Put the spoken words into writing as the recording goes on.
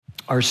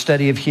our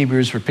study of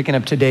Hebrews. We're picking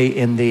up today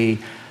in the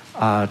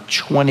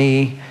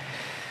 26th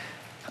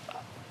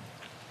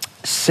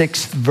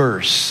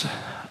verse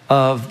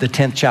of the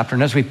 10th chapter.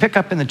 And as we pick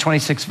up in the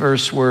 26th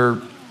verse, we're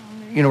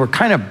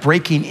kind of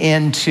breaking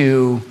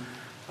into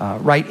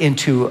right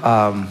into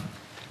a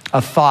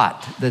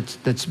thought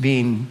that's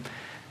being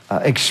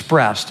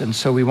expressed. And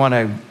so we want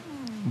to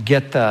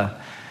get the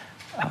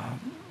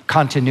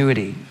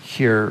continuity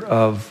here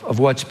of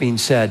what's being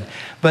said.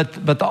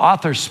 But the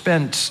author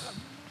spent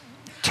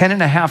 10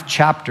 and a half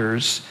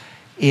chapters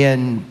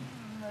in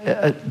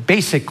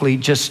basically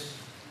just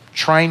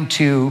trying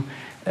to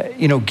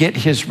get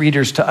his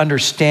readers to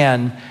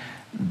understand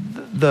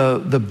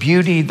the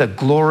beauty, the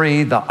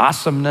glory, the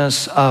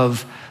awesomeness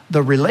of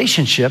the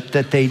relationship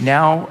that they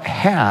now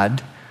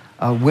had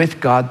with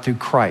God through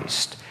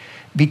Christ,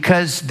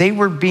 because they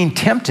were being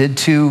tempted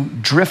to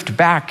drift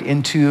back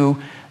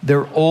into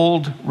their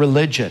old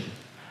religion,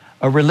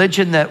 a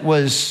religion that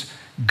was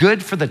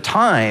good for the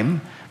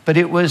time, but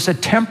it was a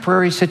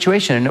temporary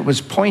situation and it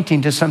was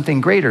pointing to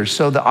something greater.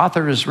 So the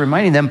author is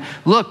reminding them,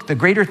 look, the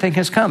greater thing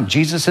has come.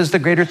 Jesus is the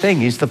greater thing.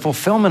 He's the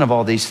fulfillment of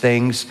all these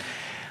things.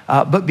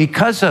 But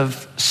because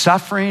of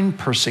suffering,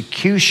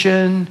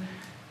 persecution,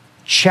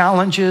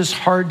 challenges,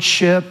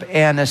 hardship,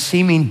 and a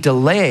seeming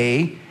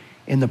delay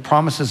in the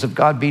promises of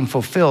God being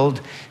fulfilled,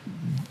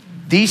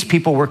 these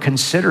people were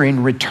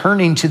considering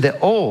returning to the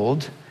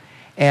old,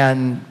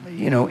 and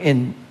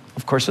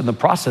of course, in the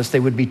process,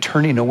 they would be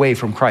turning away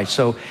from Christ.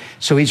 So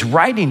he's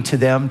writing to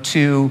them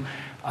to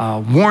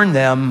warn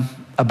them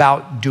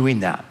about doing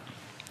that.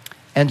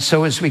 And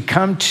so as we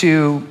come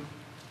to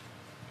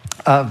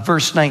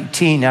verse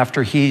 19,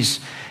 after he's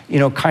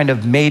kind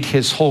of made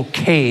his whole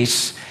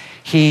case,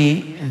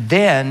 he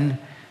then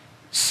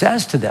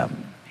says to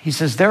them, he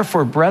says,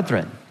 therefore,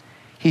 brethren,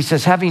 he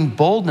says, having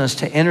boldness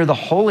to enter the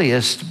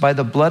holiest by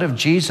the blood of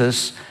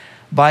Jesus,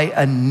 by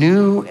a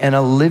new and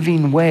a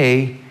living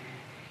way,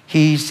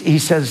 he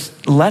says,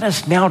 let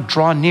us now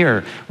draw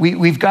near.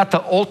 We've got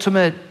the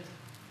ultimate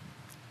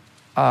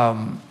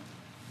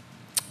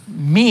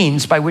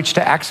means by which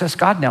to access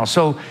God now.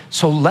 So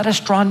let us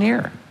draw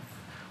near.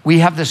 We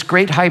have this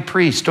great high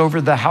priest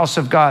over the house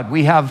of God.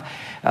 We have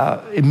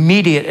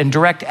immediate and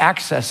direct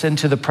access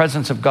into the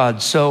presence of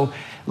God. So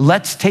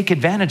let's take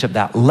advantage of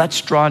that.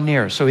 Let's draw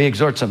near. So he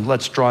exhorts them,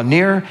 let's draw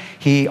near.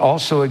 He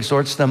also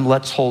exhorts them,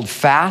 let's hold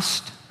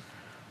fast.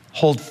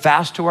 Hold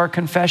fast to our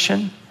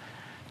confession.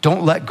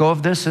 Don't let go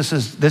of this.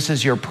 This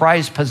is your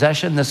prized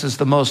possession. This is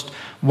the most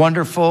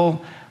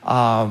wonderful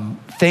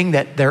thing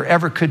that there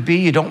ever could be.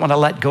 You don't want to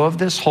let go of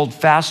this. Hold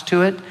fast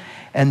to it.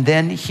 And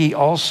then he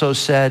also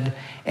said,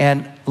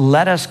 and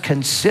let us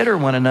consider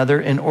one another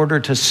in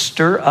order to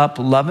stir up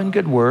love and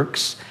good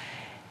works.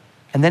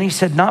 And then he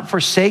said, not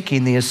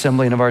forsaking the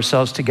assembling of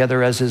ourselves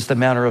together as is the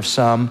manner of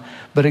some,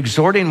 but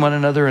exhorting one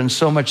another, and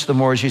so much the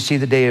more as you see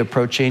the day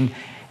approaching.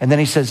 And then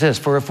he says this,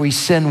 for if we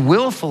sin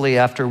willfully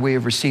after we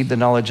have received the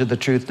knowledge of the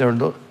truth, there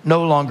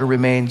no longer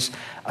remains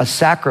a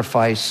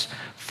sacrifice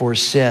for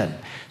sin.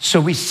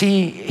 So we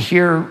see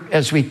here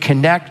as we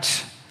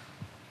connect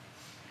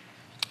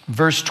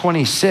verse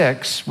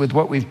 26 with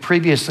what we've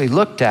previously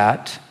looked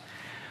at,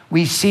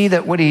 we see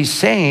that what he's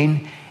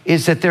saying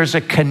is that there's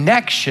a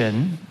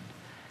connection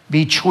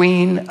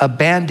between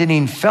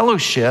abandoning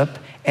fellowship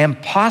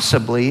and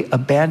possibly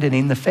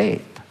abandoning the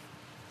faith.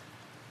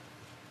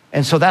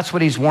 And so that's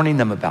what he's warning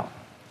them about.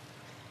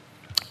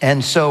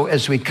 And so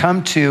as we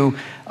come to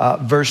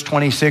verse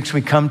 26,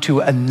 we come to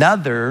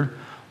another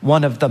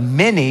one of the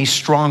many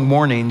strong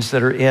warnings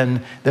that are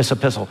in this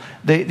epistle.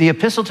 The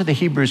epistle to the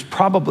Hebrews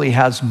probably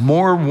has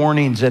more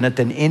warnings in it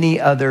than any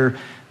other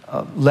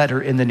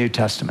letter in the New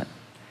Testament.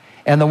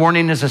 And the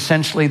warning is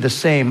essentially the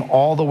same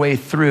all the way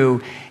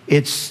through.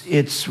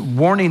 It's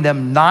warning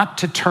them not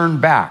to turn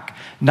back,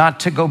 not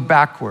to go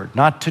backward,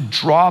 not to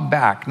draw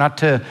back, not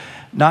to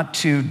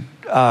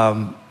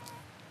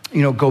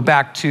go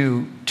back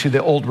to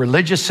the old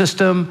religious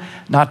system,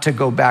 not to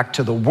go back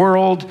to the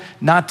world,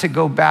 not to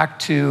go back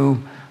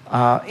to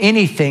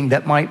anything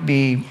that might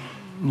be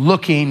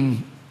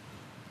looking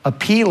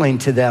appealing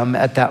to them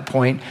at that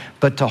point,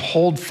 but to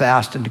hold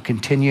fast and to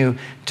continue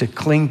to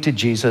cling to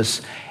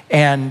Jesus.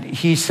 And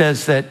he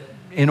says that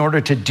in order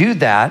to do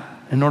that,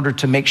 in order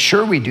to make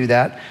sure we do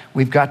that,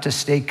 we've got to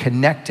stay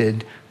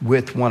connected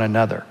with one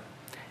another.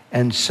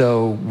 And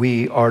so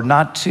we are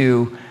not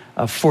to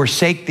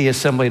forsake the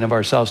assembling of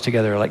ourselves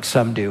together like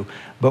some do,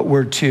 but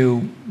we're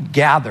to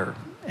gather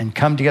and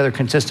come together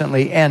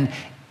consistently. And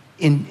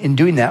in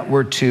doing that,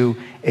 we're to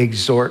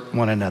exhort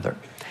one another.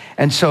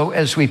 And so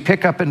as we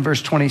pick up in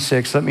verse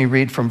 26, let me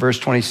read from verse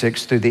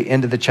 26 through the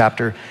end of the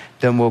chapter,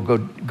 then we'll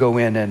go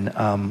in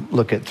and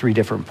look at three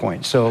different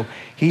points. So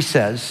he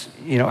says,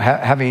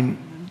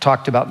 having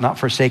talked about not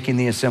forsaking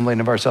the assembling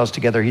of ourselves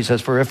together, he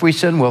says, for if we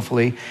sin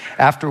willfully,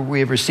 after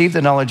we have received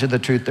the knowledge of the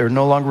truth, there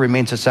no longer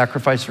remains a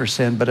sacrifice for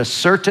sin, but a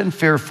certain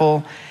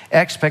fearful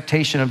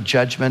expectation of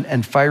judgment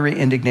and fiery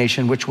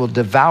indignation, which will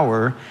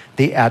devour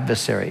the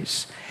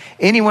adversaries.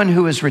 Anyone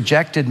who has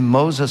rejected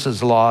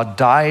Moses' law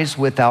dies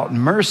without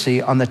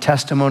mercy on the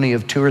testimony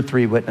of 2 or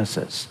 3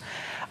 witnesses.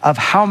 Of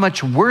how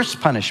much worse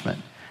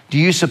punishment do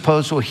you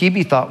suppose will he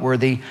be thought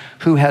worthy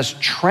who has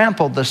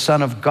trampled the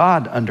Son of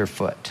God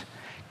underfoot,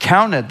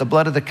 counted the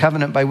blood of the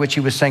covenant by which he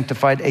was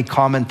sanctified a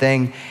common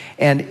thing,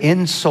 and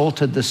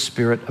insulted the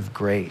Spirit of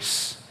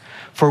grace?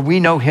 For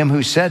we know him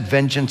who said,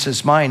 vengeance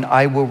is mine,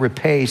 I will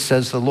repay,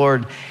 says the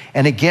Lord.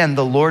 And again,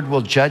 the Lord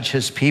will judge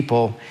his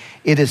people.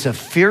 It is a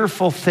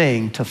fearful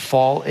thing to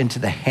fall into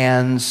the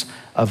hands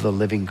of the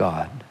living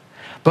God.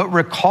 But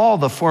recall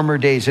the former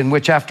days in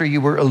which after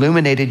you were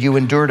illuminated, you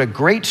endured a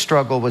great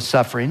struggle with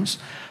sufferings,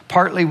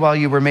 partly while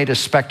you were made a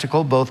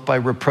spectacle, both by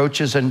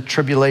reproaches and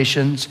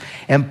tribulations,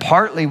 and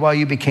partly while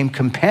you became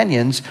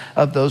companions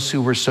of those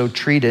who were so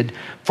treated.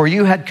 For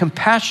you had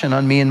compassion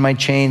on me in my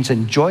chains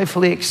and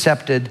joyfully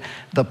accepted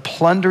the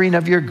plundering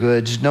of your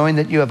goods, knowing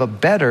that you have a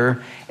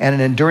better and an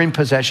enduring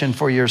possession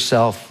for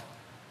yourself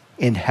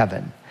in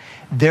heaven.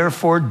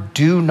 Therefore,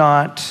 do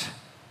not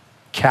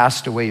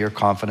cast away your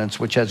confidence,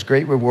 which has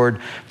great reward,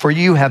 for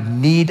you have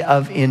need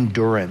of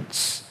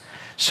endurance,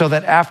 so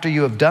that after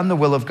you have done the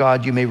will of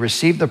God, you may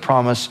receive the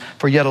promise.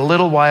 For yet a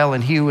little while,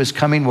 and he who is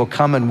coming will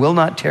come and will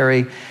not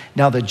tarry.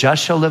 Now the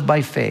just shall live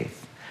by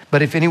faith.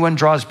 But if anyone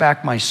draws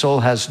back, my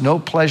soul has no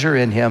pleasure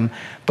in him.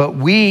 But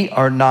we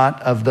are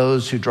not of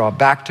those who draw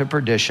back to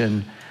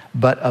perdition,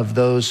 but of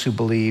those who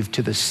believe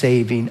to the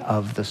saving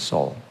of the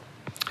soul.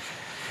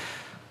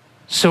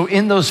 So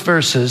in those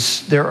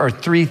verses, there are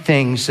 3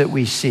 things that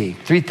we see,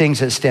 3 things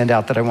that stand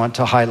out that I want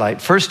to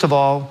highlight. First of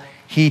all,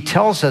 he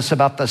tells us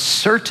about the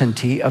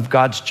certainty of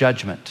God's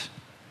judgment.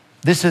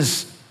 This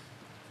is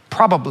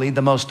probably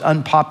the most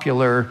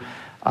unpopular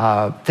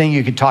thing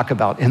you could talk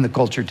about in the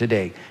culture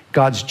today,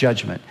 God's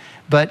judgment.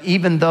 But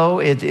even though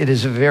it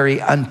is a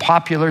very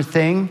unpopular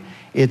thing,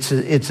 it's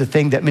a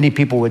thing that many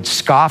people would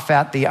scoff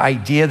at, the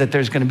idea that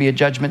there's going to be a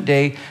judgment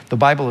day. The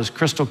Bible is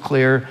crystal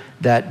clear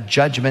that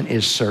judgment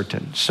is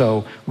certain.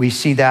 So we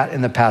see that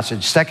in the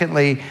passage.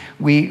 Secondly,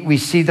 we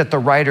see that the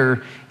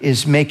writer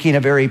is making a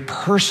very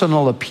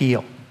personal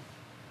appeal.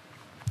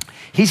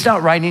 He's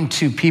not writing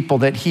to people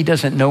that he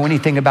doesn't know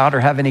anything about or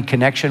have any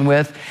connection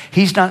with.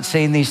 He's not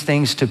saying these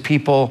things to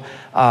people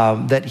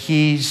that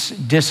he's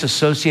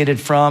disassociated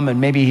from,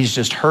 and maybe he's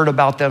just heard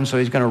about them, so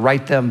he's going to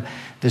write them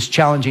this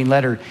challenging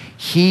letter.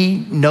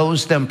 He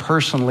knows them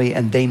personally,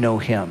 and they know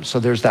him.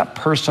 So there's that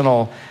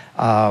personal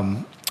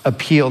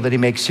appeal that he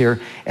makes here.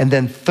 And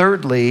then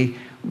thirdly,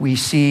 we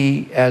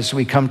see as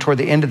we come toward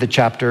the end of the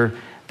chapter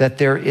that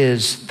there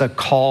is the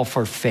call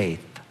for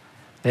faith,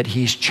 that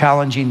he's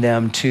challenging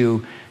them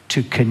to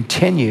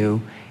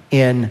continue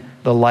in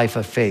the life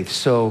of faith.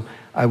 So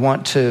I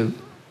want to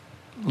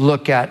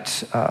look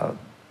at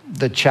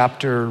the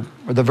chapter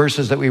or the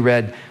verses that we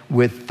read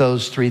with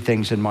those 3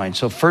 things in mind.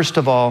 So first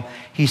of all,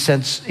 he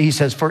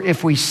says, for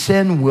if we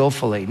sin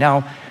willfully.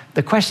 Now,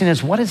 the question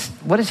is, what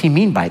does he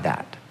mean by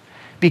that?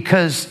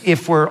 Because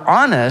if we're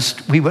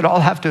honest, we would all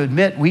have to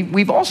admit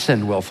we've all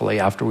sinned willfully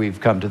after we've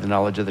come to the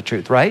knowledge of the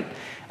truth, right?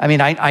 I mean,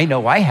 I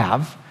know I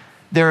have.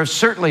 There have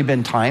certainly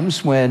been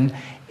times when,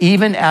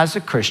 even as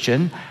a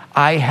Christian,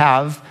 I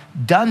have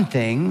done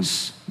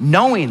things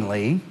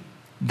knowingly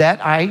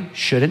that I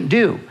shouldn't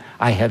do.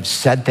 I have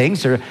said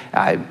things, or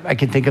I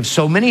can think of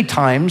so many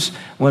times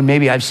when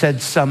maybe I've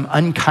said some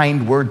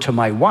unkind word to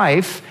my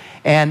wife,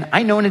 and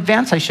I know in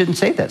advance I shouldn't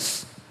say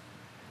this.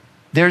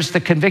 There's the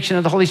conviction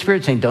of the Holy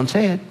Spirit saying, don't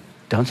say it,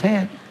 don't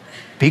say it.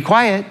 Be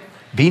quiet,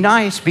 be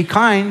nice, be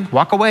kind,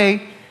 walk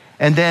away,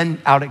 and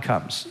then out it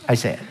comes. I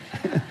say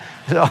it.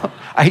 So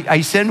I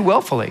sin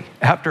willfully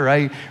after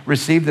I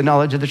receive the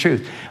knowledge of the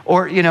truth.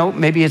 Or,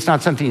 maybe it's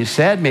not something you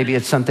said, maybe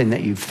it's something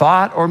that you've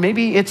thought, or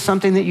maybe it's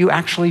something that you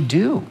actually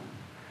do.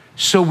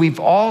 So we've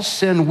all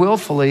sinned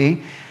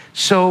willfully.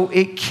 So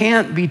it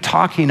can't be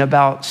talking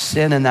about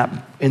sin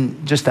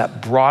in just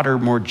that broader,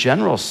 more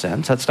general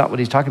sense. That's not what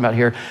he's talking about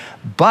here.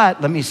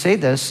 But let me say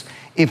this,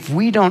 if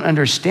we don't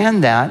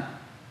understand that,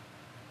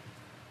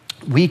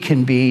 we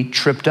can be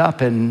tripped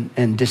up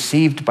and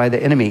deceived by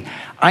the enemy.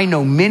 I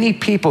know many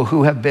people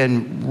who have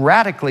been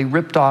radically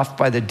ripped off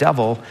by the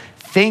devil,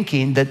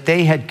 thinking that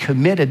they had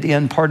committed the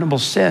unpardonable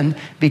sin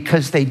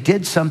because they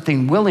did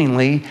something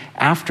willingly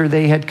after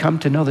they had come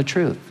to know the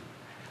truth.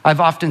 I've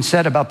often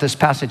said about this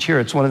passage here,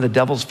 it's one of the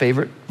devil's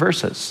favorite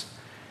verses,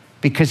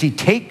 because he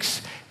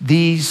takes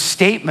these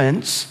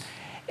statements,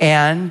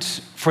 and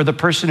for the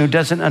person who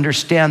doesn't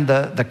understand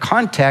the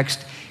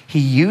context, he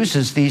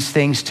uses these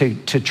things to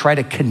try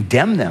to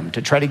condemn them,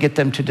 to try to get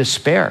them to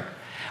despair.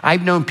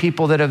 I've known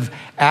people that have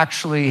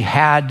actually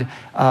had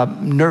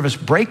nervous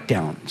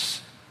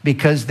breakdowns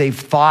because they've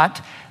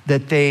thought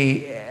that they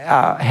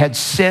had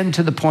sinned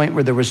to the point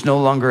where there was no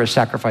longer a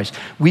sacrifice.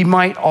 We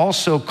might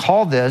also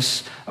call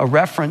this a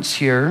reference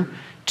here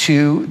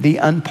to the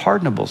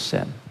unpardonable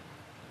sin,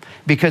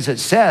 because it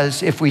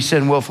says if we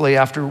sin willfully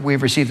after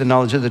we've received the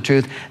knowledge of the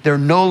truth, there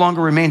no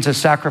longer remains a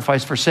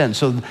sacrifice for sin.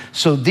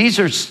 So these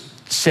are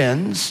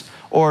sins,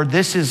 or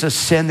this is a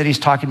sin that he's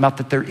talking about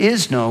that there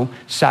is no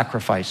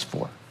sacrifice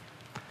for.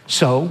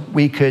 So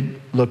we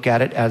could look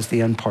at it as the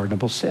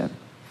unpardonable sin.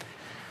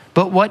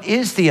 But what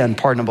is the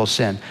unpardonable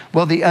sin?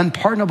 Well, the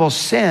unpardonable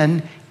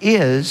sin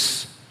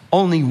is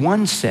only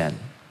one sin.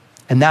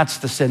 And that's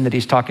the sin that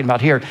he's talking about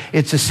here.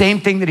 It's the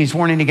same thing that he's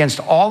warning against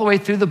all the way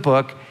through the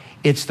book.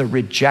 It's the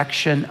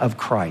rejection of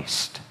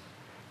Christ.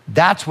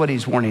 That's what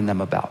he's warning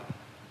them about.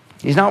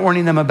 He's not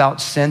warning them about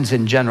sins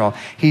in general.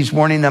 He's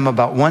warning them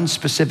about one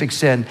specific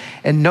sin.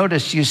 And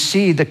notice, you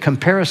see the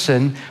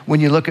comparison when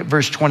you look at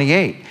verse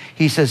 28.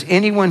 He says,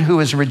 anyone who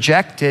has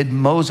rejected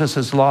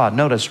Moses' law,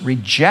 notice,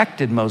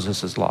 rejected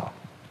Moses' law,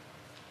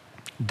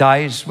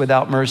 dies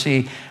without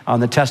mercy on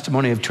the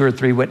testimony of 2 or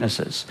 3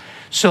 witnesses.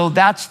 So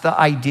that's the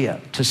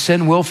idea. To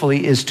sin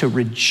willfully is to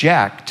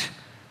reject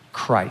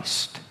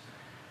Christ.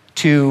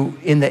 To,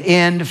 in the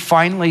end,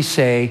 finally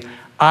say,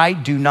 I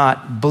do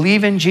not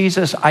believe in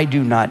Jesus. I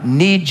do not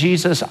need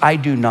Jesus. I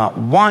do not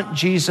want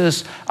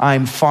Jesus.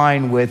 I'm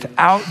fine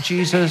without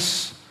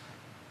Jesus.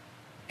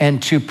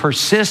 And to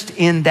persist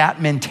in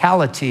that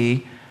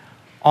mentality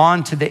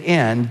on to the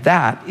end,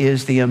 that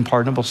is the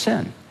unpardonable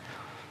sin.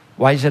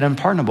 Why is it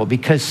unpardonable?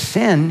 Because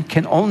sin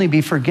can only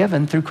be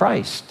forgiven through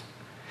Christ.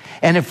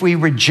 And if we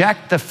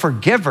reject the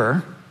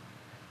forgiver,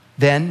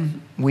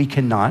 then we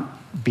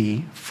cannot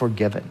be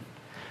forgiven.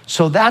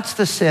 So that's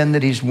the sin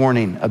that he's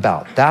warning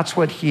about. That's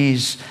what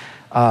he's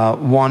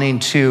wanting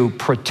to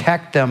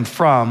protect them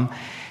from.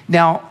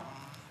 Now,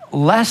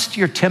 lest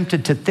you're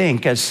tempted to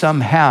think, as some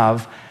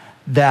have,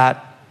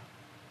 that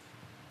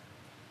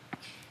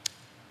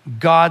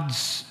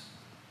God's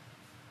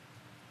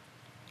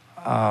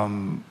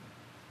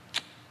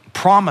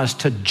promise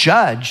to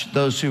judge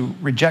those who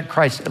reject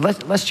Christ,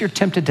 lest you're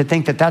tempted to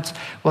think that that's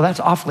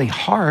awfully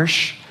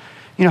harsh.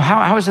 You know,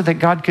 how is it that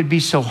God could be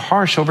so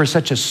harsh over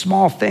such a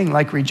small thing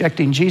like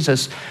rejecting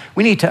Jesus?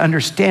 We need to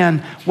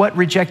understand what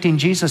rejecting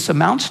Jesus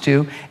amounts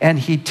to, and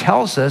he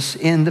tells us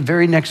in the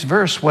very next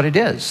verse what it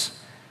is.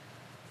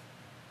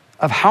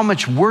 Of how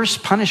much worse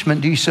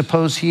punishment do you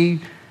suppose he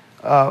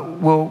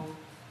will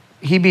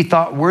be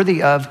thought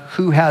worthy of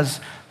who has,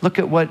 look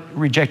at what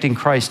rejecting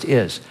Christ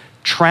is.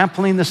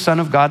 Trampling the Son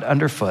of God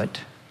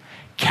underfoot,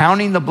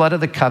 counting the blood of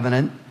the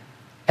covenant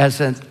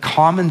as a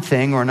common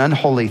thing or an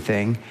unholy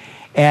thing,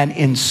 and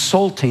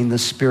insulting the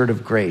Spirit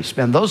of grace.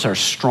 Man, those are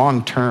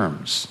strong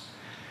terms.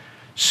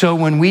 So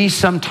when we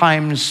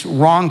sometimes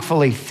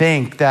wrongfully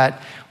think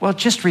that, well,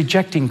 just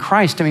rejecting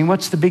Christ, I mean,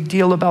 what's the big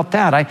deal about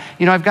that?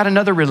 I've got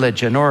another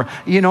religion, or,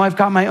 I've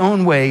got my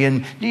own way,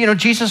 and,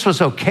 Jesus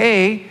was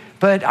okay,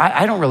 but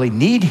I don't really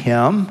need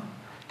him.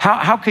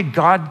 How could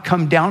God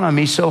come down on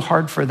me so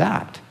hard for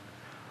that?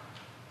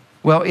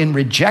 Well, in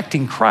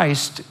rejecting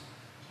Christ,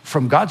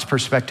 from God's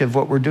perspective,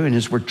 what we're doing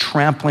is we're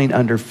trampling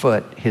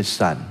underfoot his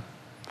Son.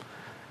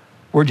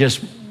 We're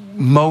just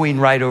mowing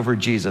right over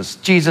Jesus.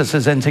 Jesus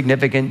is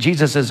insignificant.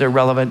 Jesus is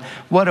irrelevant.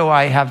 What do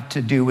I have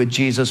to do with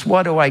Jesus?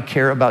 What do I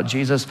care about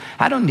Jesus?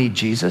 I don't need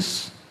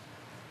Jesus.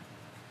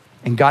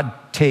 And God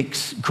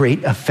takes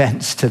great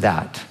offense to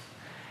that,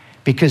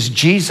 because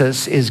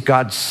Jesus is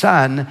God's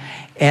Son,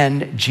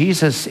 and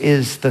Jesus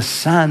is the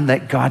Son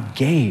that God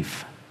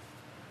gave.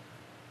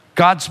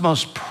 God's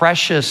most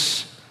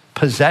precious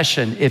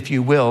possession, if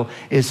you will,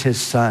 is his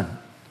Son.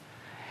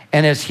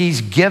 And as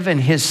he's given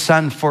his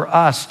Son for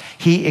us,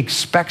 he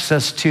expects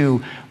us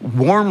to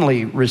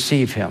warmly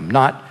receive him,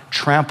 not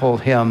trample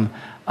him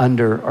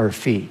under our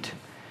feet.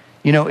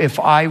 If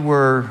I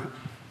were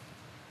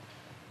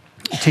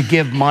to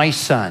give my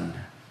son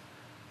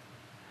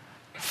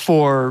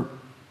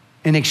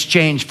in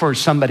exchange for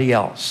somebody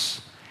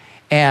else,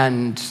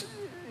 and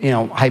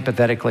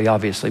hypothetically,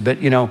 obviously, but,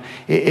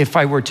 if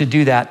I were to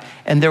do that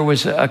and there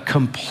was a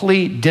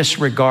complete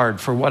disregard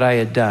for what I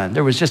had done,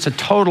 there was just a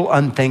total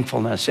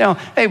unthankfulness, hey,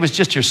 it was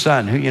just your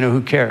son,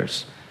 who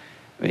cares?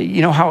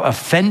 How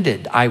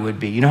offended I would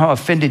be, how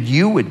offended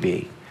you would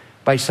be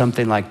by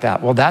something like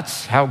that. Well,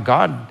 that's how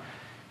God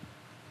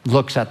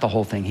looks at the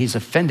whole thing. He's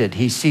offended.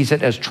 He sees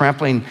it as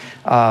trampling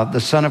the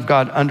Son of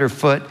God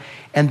underfoot,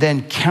 and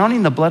then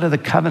counting the blood of the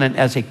covenant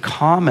as a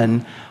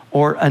common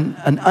or an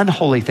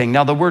unholy thing.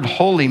 Now, the word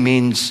holy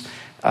means,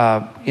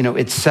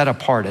 it's set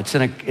apart.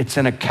 It's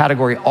in a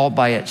category all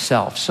by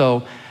itself.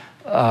 So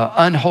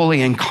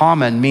unholy and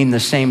common mean the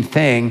same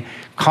thing.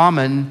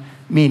 Common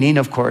meaning,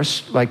 of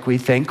course, like we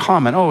think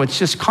common. Oh, it's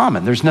just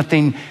common. There's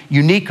nothing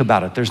unique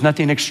about it. There's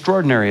nothing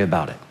extraordinary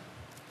about it.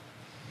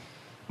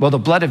 Well, the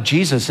blood of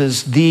Jesus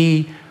is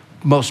the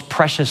most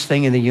precious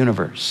thing in the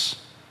universe.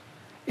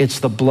 It's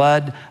the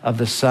blood of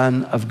the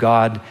Son of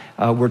God.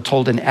 We're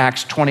told in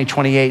Acts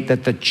 20:28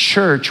 that the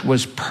church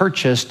was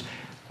purchased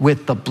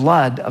with the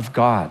blood of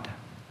God.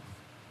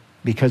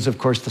 Because, of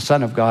course, the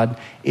Son of God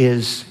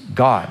is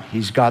God.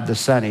 He's God the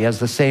Son. He has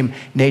the same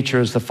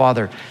nature as the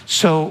Father.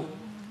 So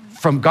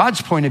from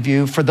God's point of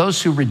view, for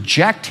those who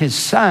reject his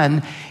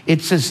son,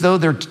 it's as though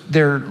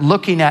they're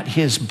looking at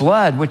his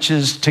blood, which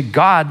is to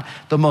God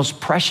the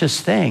most precious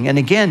thing. And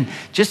again,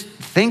 just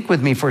think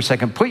with me for a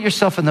second. Put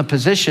yourself in the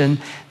position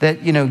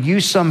that,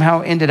 you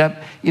somehow ended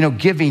up,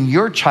 giving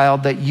your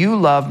child that you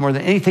love more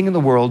than anything in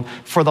the world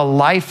for the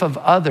life of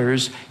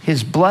others.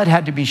 His blood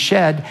had to be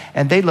shed,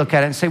 and they look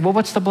at it and say, well,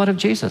 what's the blood of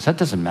Jesus? That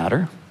doesn't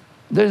matter.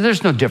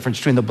 There's no difference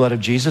between the blood of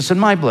Jesus and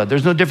my blood.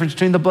 There's no difference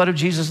between the blood of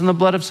Jesus and the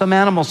blood of some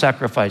animal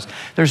sacrifice.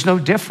 There's no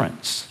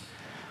difference.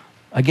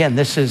 Again,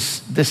 this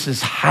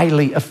is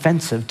highly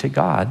offensive to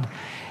God.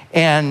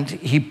 And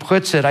he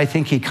puts it, I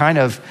think he kind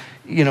of,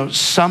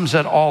 sums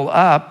it all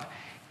up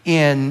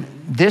in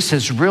this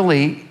is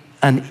really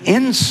an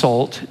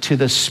insult to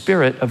the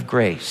Spirit of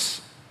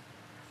grace.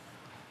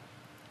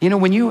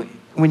 When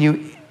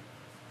you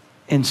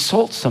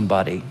insult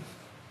somebody,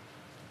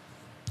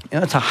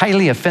 it's a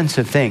highly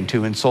offensive thing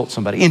to insult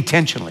somebody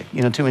intentionally,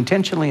 to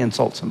intentionally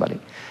insult somebody.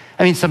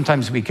 I mean,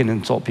 sometimes we can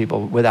insult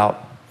people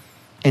without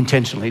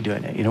intentionally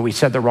doing it. We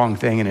said the wrong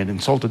thing and it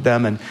insulted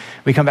them, and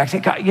we come back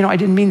and say, God, I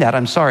didn't mean that.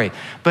 I'm sorry.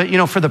 But,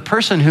 for the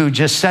person who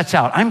just sets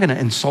out, I'm going to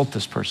insult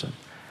this person.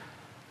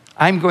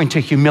 I'm going to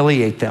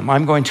humiliate them.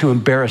 I'm going to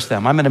embarrass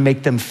them. I'm going to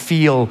make them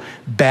feel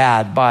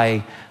bad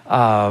by,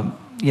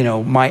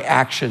 my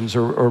actions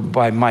or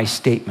by my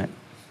statement.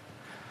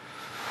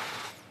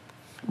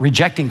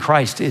 Rejecting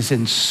Christ is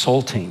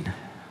insulting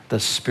the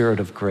Spirit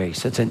of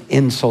grace. It's an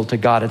insult to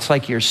God. It's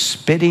like you're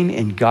spitting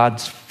in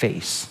God's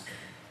face.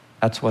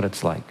 That's what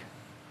it's like.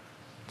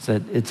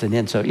 It's an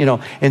insult.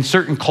 In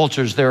certain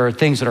cultures, there are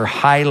things that are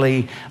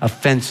highly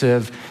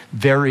offensive,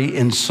 very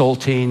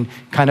insulting,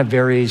 kind of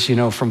varies,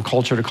 from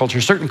culture to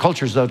culture. Certain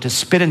cultures, though, to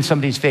spit in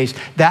somebody's face,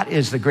 that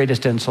is the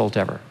greatest insult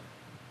ever.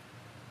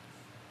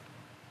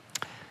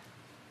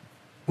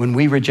 When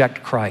we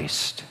reject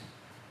Christ,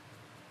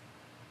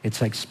 it's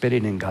like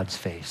spitting in God's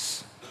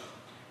face.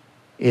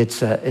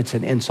 It's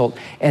an insult.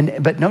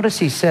 But notice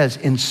he says,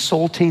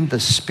 insulting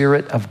the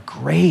Spirit of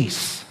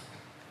grace.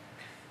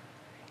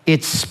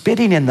 It's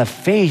spitting in the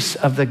face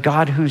of the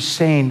God who's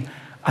saying,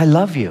 I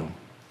love you.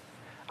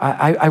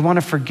 I want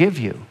to forgive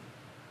you.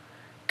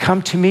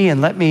 Come to me and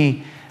let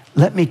me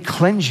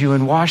cleanse you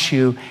and wash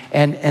you.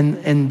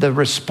 And the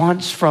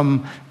response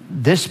from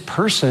this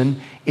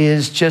person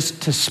is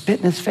just to spit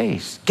in his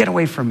face. Get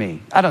away from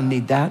me. I don't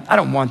need that. I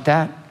don't want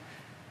that.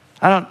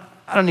 I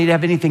don't need to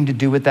have anything to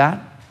do with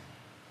that.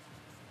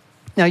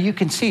 Now you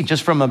can see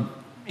just from a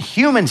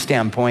human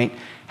standpoint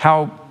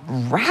how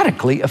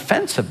radically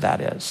offensive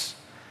that is.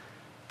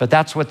 But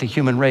that's what the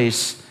human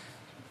race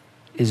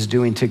is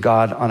doing to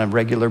God on a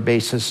regular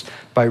basis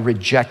by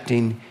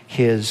rejecting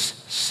his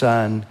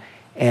son.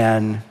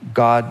 And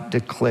God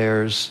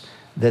declares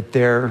that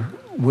there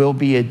will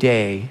be a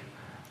day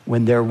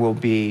when there will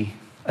be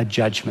a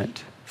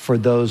judgment for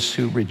those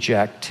who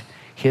reject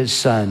his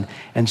son.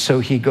 And so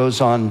he goes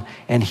on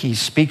and he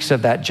speaks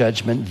of that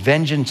judgment.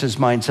 Vengeance is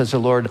mine, says the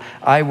Lord.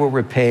 I will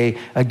repay.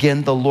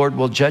 Again, the Lord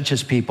will judge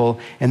his people.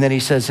 And then he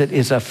says it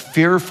is a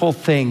fearful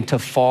thing to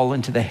fall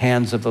into the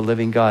hands of the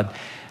living God.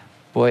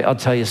 Boy, I'll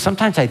tell you,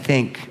 sometimes I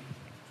think,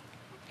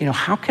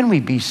 how can we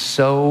be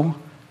so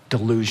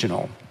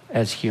delusional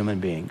as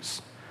human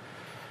beings?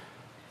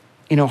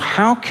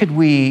 How could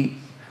we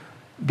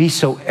be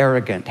so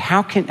arrogant?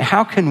 How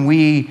can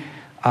we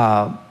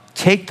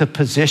take the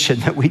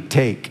position that we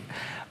take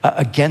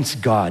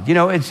against God?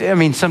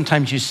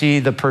 Sometimes you see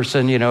the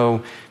person,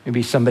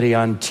 maybe somebody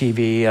on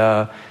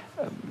TV,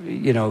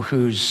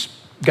 who's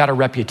got a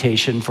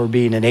reputation for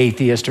being an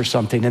atheist or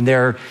something, and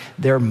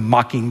they're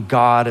mocking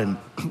God and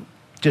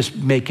just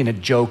making a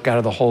joke out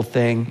of the whole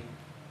thing.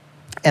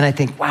 And I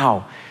think,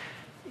 wow,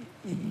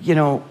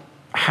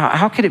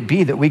 how could it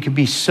be that we could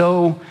be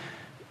so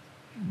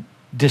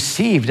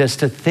deceived as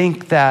to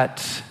think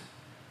that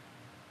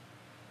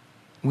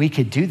we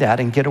could do that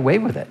and get away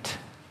with it?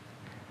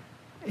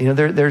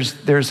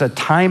 There's a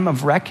time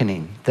of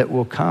reckoning that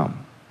will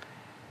come.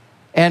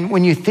 And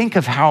when you think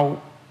of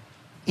how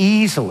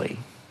easily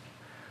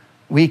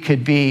we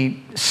could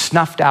be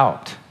snuffed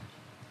out,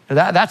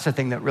 that's the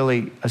thing that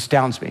really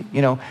astounds me.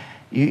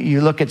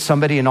 You look at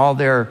somebody and all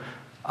their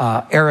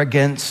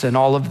arrogance and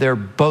all of their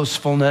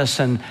boastfulness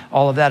and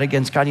all of that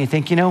against God, and you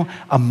think,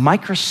 a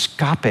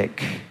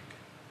microscopic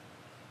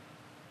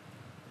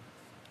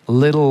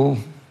little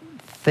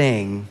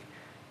thing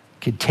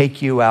could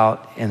take you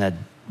out in a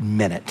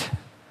minute.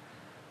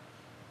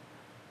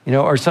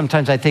 Or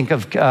sometimes I think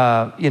of,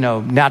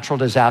 natural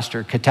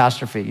disaster,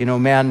 catastrophe.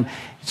 Man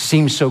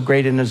seems so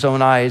great in his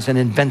own eyes and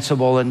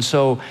invincible and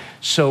so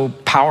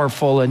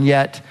powerful, and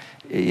yet,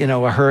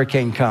 a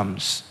hurricane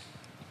comes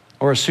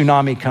or a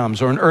tsunami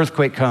comes or an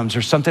earthquake comes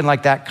or something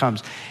like that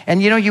comes.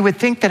 And, you would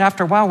think that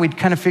after a while we'd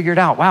kind of figured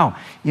out, wow,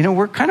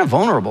 we're kind of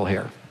vulnerable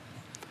here.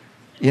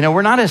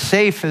 We're not as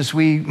safe as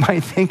we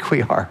might think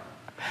we are.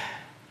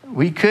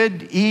 We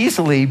could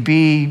easily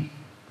be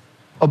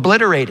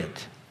obliterated,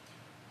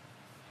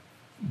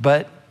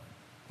 but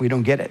we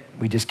don't get it.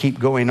 We just keep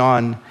going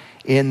on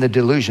in the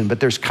delusion. But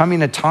there's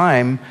coming a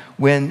time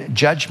when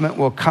judgment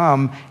will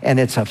come, and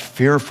it's a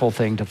fearful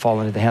thing to fall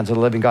into the hands of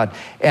the living God.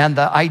 And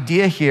the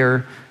idea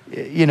here,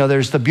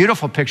 there's the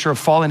beautiful picture of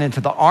falling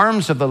into the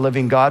arms of the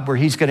living God, where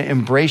he's going to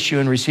embrace you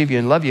and receive you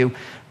and love you.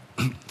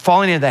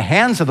 Falling into the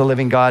hands of the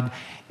living God,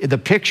 the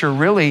picture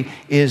really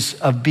is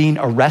of being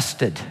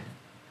arrested.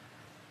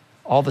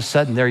 All of a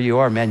sudden, there you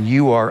are, man.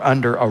 You are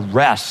under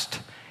arrest,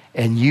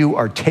 and you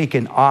are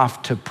taken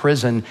off to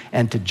prison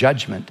and to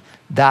judgment.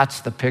 That's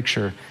the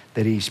picture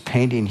that he's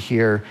painting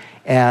here.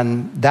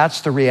 And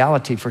that's the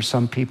reality for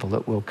some people.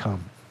 It will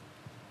come.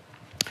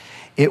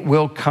 It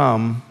will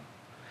come.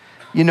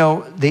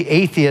 The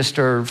atheists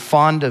are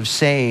fond of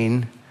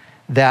saying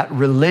that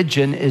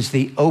religion is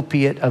the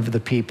opiate of the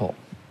people.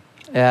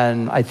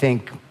 And I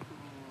think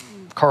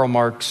Karl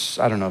Marx,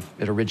 I don't know if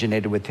it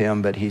originated with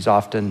him, but he's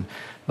often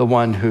the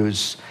one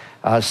who's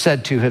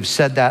said to have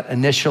said that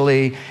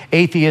initially.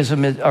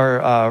 Atheism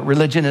or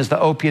religion is the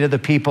opiate of the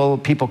people.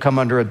 People come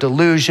under a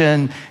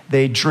delusion.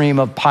 They dream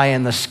of pie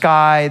in the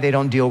sky. They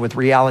don't deal with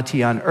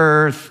reality on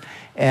earth.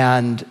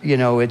 And,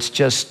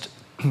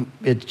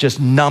 it just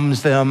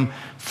numbs them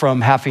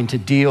from having to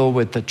deal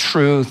with the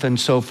truth and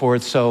so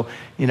forth. So,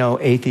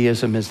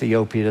 atheism is the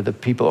opiate of the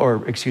people,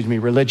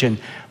 religion.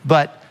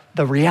 But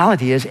the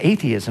reality is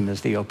atheism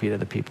is the opiate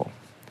of the people.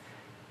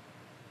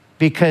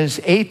 Because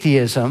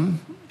atheism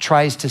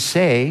tries to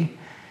say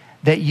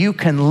that you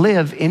can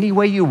live any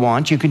way you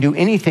want, you can do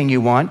anything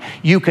you want,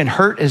 you can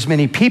hurt as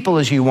many people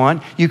as you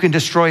want, you can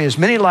destroy as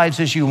many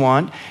lives as you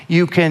want,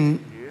 you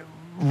can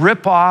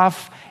rip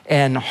off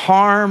and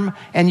harm,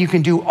 and you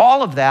can do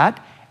all of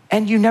that,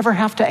 and you never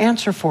have to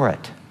answer for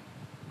it.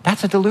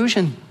 That's a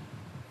delusion.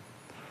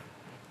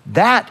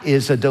 That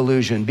is a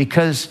delusion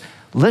because,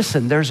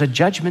 listen, there's a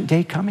judgment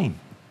day coming.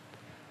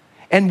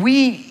 And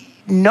we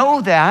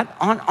know that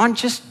on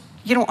just,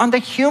 on the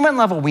human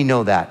level, we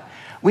know that.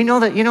 We know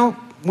that,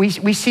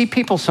 we see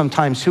people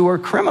sometimes who are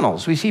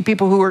criminals. We see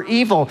people who are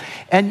evil.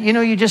 And,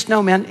 you just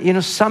know,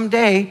 man,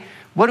 someday,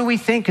 what do we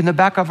think in the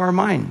back of our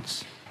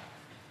minds?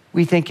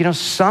 We think,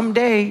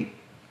 someday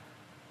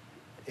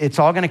it's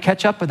all going to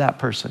catch up with that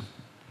person.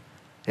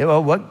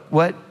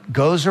 What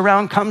goes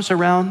around comes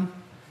around.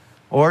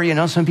 Or,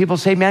 some people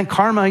say, man,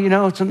 karma,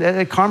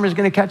 karma is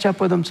going to catch up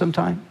with them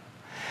sometime.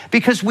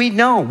 Because we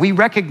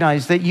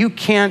recognize that you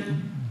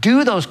can't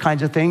do those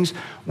kinds of things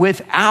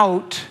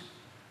without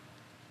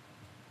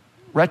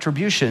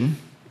retribution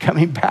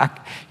coming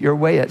back your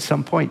way at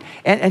some point.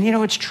 And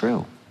it's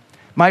true.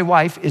 My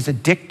wife is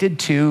addicted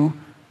to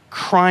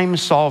crime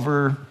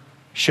solver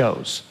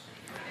shows.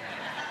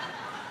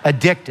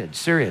 Addicted,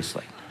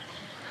 seriously.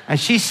 And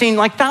she's seen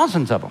like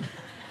thousands of them.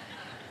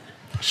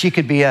 She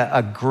could be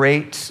a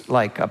great,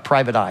 like a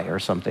private eye or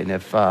something.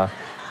 If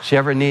she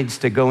ever needs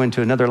to go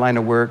into another line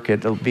of work,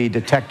 it'll be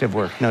detective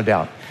work, no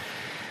doubt.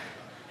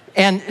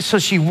 And so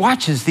she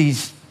watches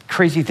these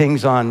crazy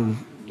things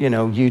on,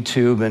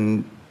 YouTube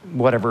and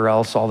whatever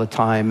else all the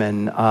time.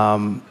 And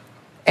I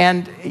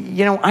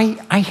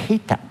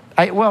hate that.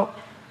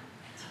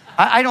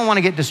 I don't want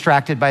to get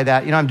distracted by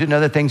that. I'm doing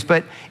other things,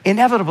 but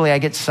inevitably I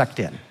get sucked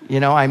in.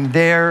 I'm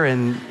there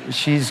and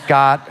she's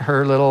got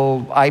her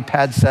little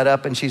iPad set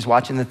up and she's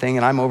watching the thing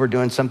and I'm over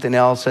doing something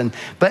else.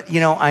 But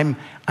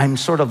I'm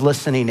sort of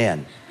listening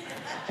in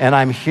and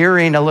I'm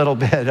hearing a little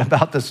bit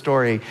about the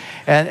story.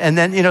 And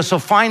then, so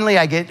finally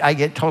I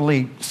get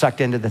totally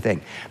sucked into the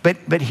thing.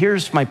 But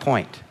here's my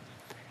point.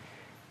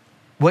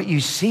 What you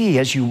see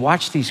as you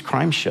watch these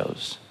crime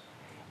shows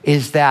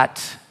is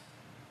that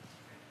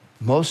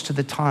most of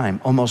the time,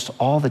 almost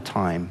all the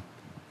time,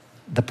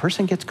 the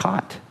person gets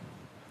caught.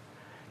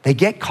 They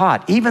get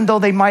caught, even though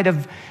they might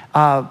have,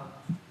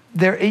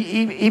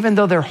 even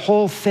though their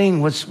whole thing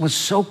was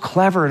so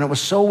clever and it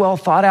was so well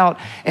thought out,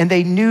 and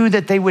they knew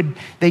that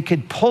they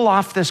could pull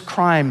off this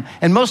crime.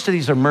 And most of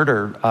these are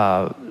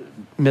murder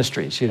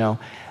mysteries,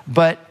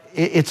 But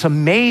it's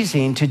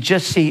amazing to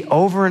just see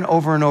over and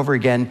over and over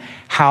again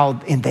how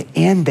in the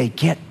end they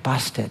get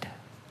busted.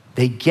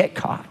 They get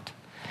caught.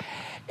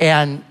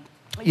 And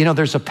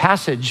there's a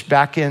passage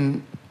back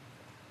in,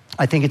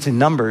 I think it's in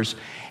Numbers,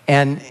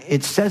 and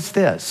it says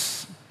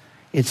this.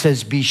 It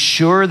says, be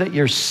sure that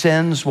your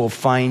sins will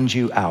find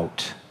you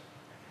out.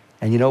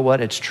 And you know what?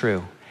 It's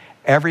true.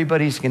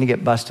 Everybody's going to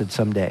get busted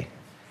someday.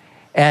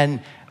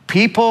 And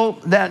people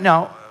that,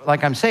 now,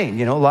 like I'm saying,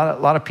 a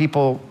lot of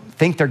people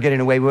think they're getting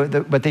away with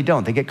it, but they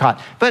don't. They get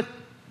caught. But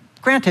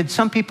granted,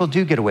 some people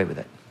do get away with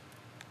it.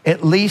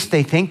 At least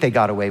they think they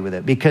got away with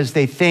it because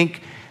they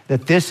think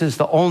that this is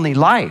the only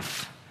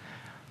life.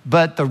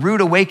 But the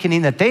rude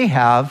awakening that they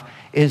have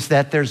is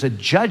that there's a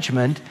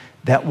judgment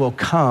that will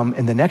come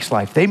in the next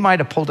life. They might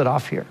have pulled it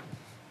off here.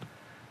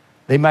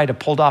 They might have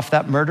pulled off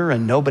that murder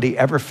and nobody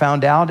ever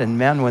found out. And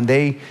man, when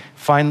they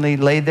finally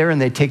lay there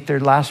and they take their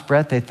last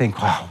breath, they think,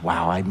 oh,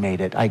 wow, I made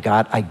it. I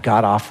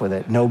got off with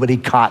it. Nobody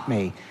caught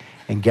me.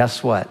 And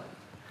guess what?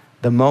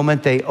 The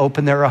moment they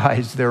open their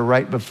eyes, they're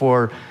right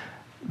before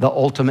the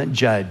ultimate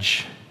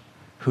judge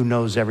who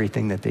knows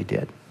everything that they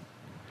did.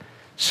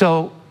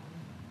 So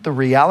the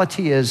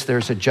reality is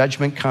there's a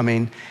judgment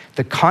coming.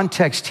 The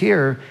context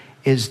here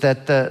is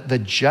that the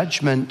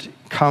judgment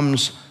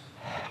comes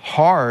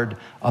hard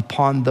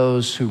upon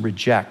those who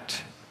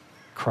reject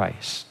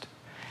Christ.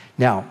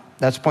 Now,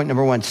 that's point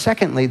number one.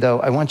 Secondly, though,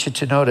 I want you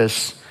to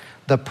notice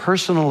the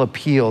personal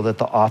appeal that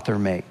the author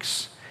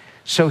makes.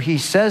 So he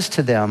says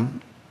to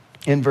them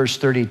in verse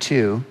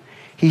 32,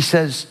 he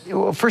says,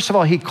 well, first of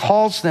all, he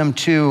calls them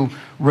to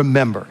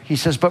remember. He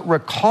says, but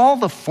recall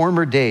the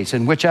former days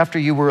in which after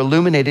you were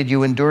illuminated,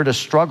 you endured a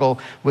struggle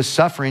with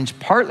sufferings,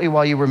 partly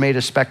while you were made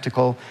a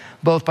spectacle,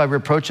 both by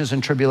reproaches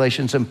and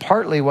tribulations, and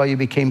partly while you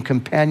became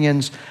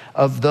companions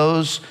of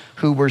those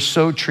who were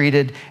so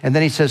treated. And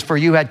then he says, for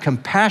you had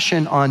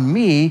compassion on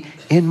me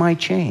in my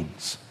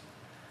chains.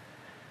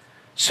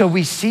 So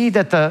we see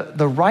that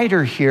the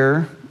writer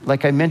here,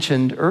 like I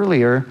mentioned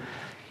earlier,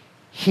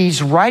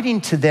 he's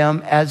writing to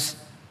them as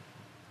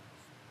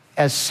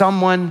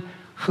someone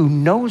who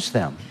knows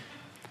them.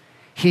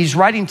 He's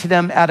writing to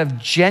them out of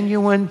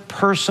genuine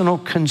personal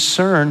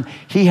concern.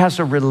 He has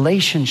a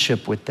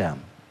relationship with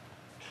them.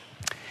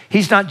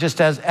 He's not just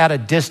at a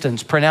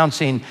distance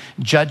pronouncing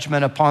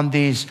judgment upon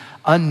these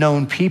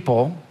unknown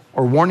people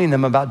or warning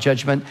them about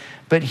judgment,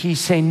 but he's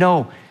saying,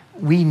 no,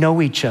 we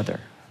know each other.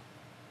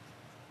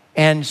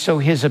 And so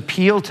his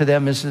appeal to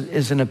them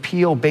is an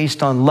appeal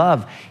based on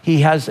love.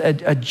 He has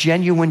a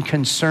genuine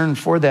concern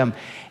for them.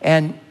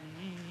 And,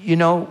 you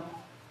know,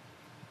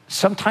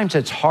 sometimes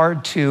it's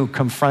hard to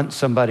confront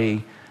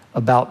somebody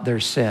about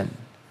their sin.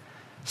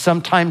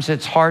 Sometimes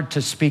it's hard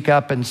to speak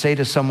up and say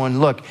to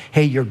someone, look,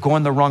 hey, you're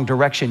going the wrong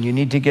direction. You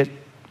need to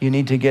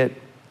get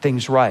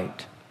things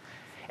right.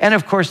 And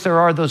of course, there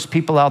are those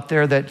people out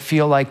there that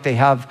feel like they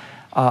have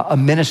a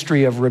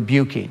ministry of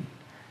rebuking.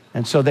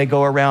 And so they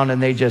go around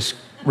and they just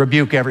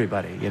rebuke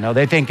everybody. You know,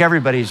 they think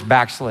everybody's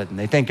backslidden.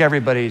 They think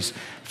everybody's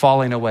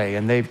falling away,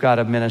 and they've got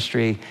a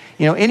ministry.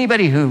 You know,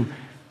 anybody who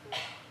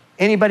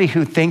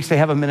thinks they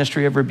have a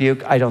ministry of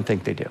rebuke, I don't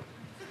think they do.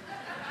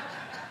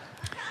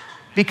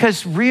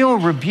 Because real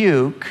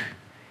rebuke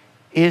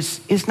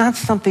is not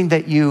something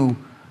that you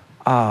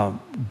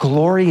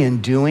glory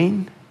in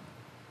doing.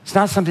 It's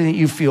not something that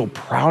you feel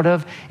proud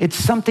of. It's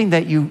something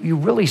that you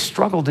really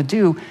struggle to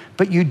do,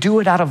 but you do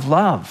it out of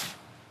love.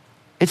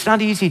 It's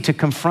not easy to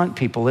confront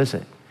people, is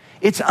it?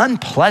 It's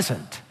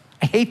unpleasant.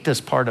 I hate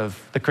this part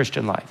of the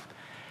Christian life.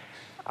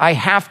 I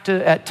have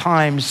to, at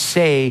times,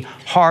 say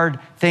hard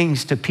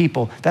things to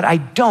people that I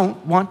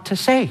don't want to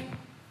say.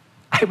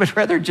 I would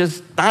rather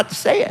just not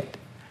say it,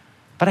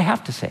 but I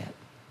have to say it.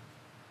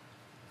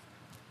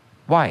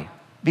 Why?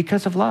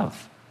 Because of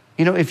love.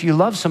 You know, if you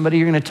love somebody,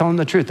 you're going to tell them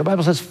the truth. The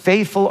Bible says,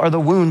 faithful are the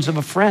wounds of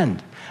a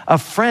friend. A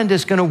friend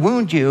is going to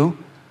wound you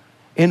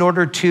in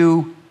order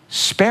to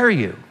spare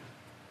you,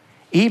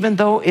 even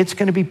though it's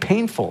going to be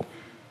painful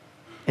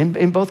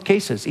in both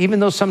cases, even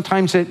though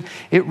sometimes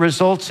it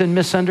results in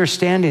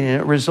misunderstanding and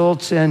it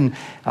results in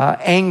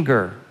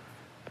anger.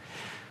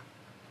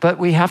 But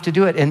we have to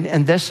do it.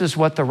 And this is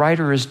what the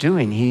writer is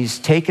doing. He's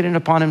taken it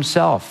upon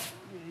himself.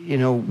 You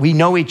know, we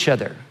know each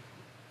other.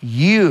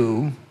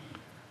 You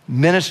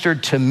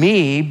ministered to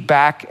me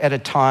back at a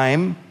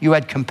time. You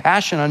had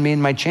compassion on me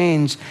in my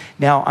chains.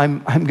 Now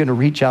I'm going to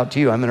reach out to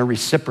you. I'm going to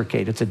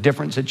reciprocate. It's a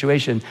different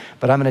situation,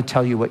 but I'm going to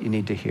tell you what you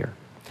need to hear.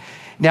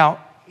 Now,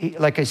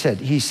 like I said,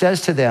 he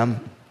says to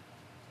them,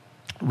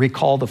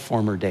 recall the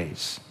former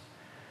days.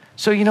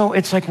 So, you know,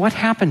 it's like, what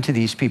happened to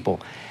these people?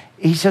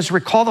 He says,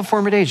 recall the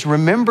former days.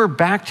 Remember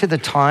back to the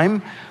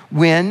time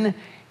when,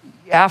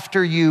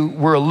 after you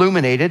were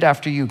illuminated,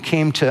 after you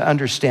came to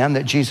understand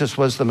that Jesus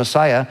was the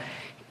Messiah,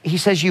 he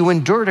says you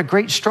endured a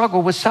great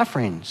struggle with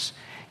sufferings.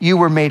 You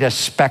were made a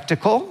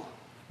spectacle,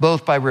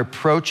 both by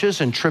reproaches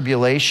and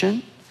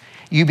tribulation.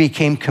 You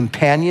became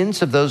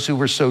companions of those who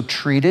were so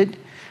treated.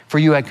 For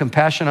you had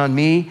compassion on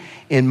me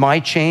in my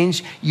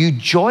chains. You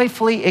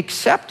joyfully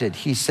accepted,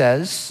 he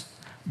says,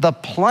 the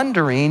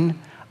plundering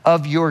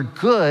of your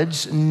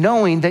goods,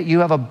 knowing that you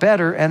have a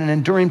better and an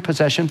enduring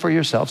possession for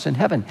yourselves in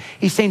heaven.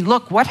 He's saying,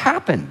 look, what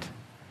happened?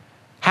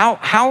 How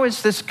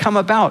has this come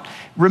about?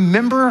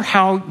 Remember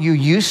how you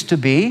used to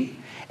be?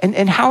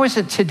 And how is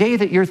it today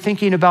that you're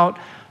thinking about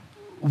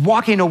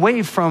walking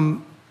away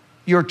from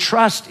your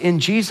trust in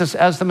Jesus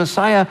as the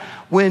Messiah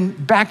when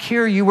back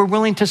here you were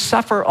willing to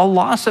suffer a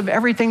loss of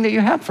everything that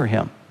you had for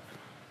him?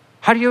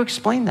 How do you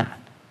explain that?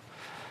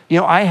 You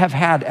know, I have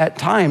had, at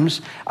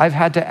times, I've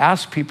had to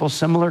ask people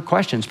similar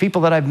questions.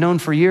 People that I've known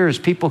for years,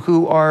 people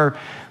who are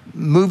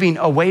moving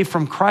away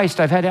from Christ,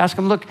 I've had to ask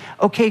them, look,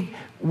 okay,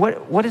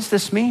 what does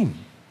this mean?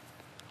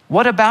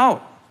 What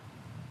about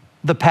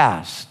the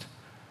past?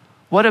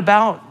 What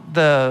about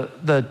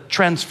the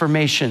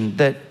transformation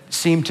that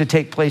seemed to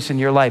take place in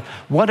your life?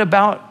 What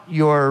about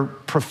your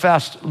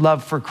professed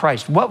love for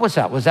Christ? What was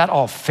that? Was that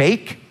all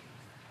fake?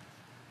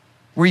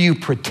 Were you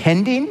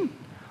pretending?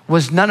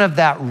 Was none of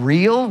that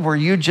real? Were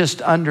you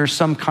just under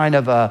some kind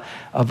of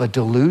a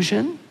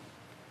delusion?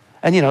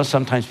 And, you know,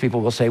 sometimes people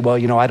will say, well,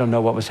 you know, I don't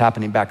know what was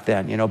happening back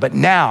then, you know, but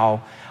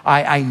now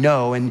I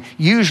know. And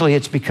usually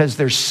it's because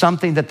there's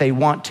something that they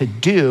want to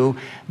do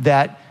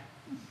that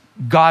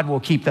God will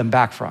keep them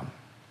back from.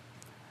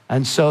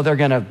 And so they're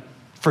going to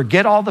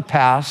forget all the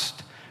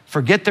past,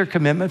 forget their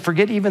commitment,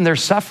 forget even their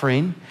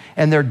suffering,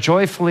 and they're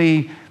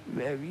joyfully,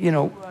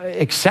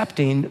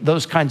 accepting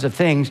those kinds of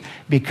things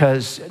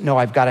because, no,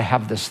 I've got to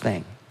have this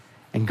thing.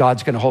 And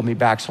God's going to hold me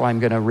back, so I'm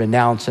going to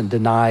renounce and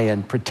deny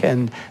and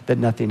pretend that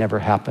nothing ever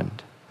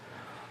happened.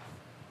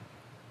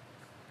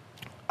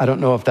 I don't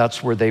know if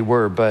that's where they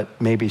were,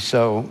 but maybe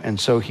so. And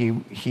so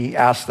he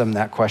asked them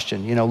that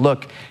question.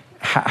 Look,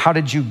 how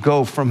did you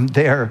go from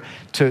there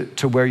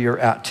to where you're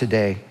at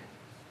today?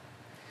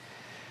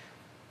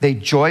 They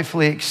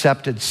joyfully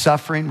accepted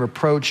suffering,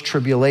 reproach,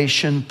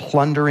 tribulation,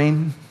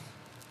 plundering.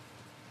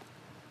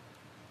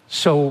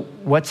 So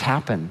what's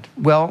happened?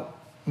 Well,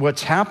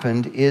 what's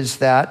happened is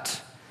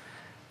that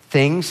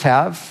things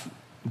have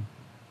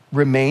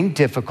remained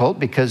difficult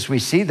because we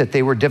see that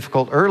they were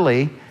difficult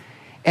early.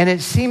 And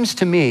it seems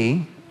to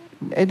me,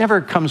 it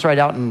never comes right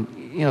out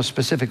and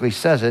specifically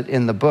says it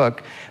in the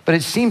book, but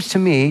it seems to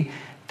me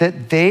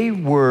that they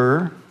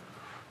were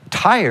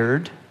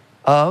tired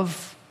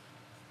of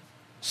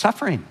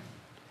suffering.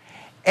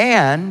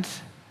 And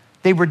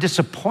they were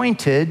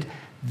disappointed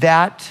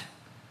that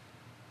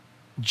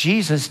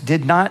Jesus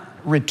did not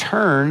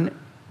return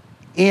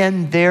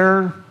in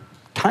their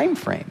time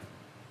frame.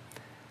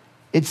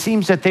 It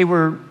seems that they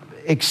were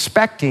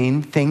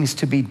expecting things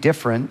to be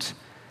different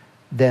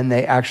than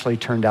they actually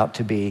turned out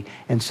to be.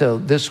 And so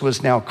this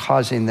was now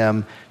causing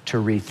them to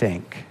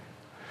rethink.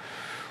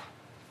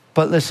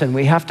 But listen,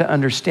 we have to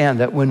understand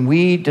that when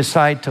we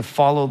decide to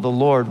follow the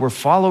Lord, we're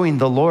following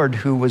the Lord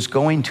who was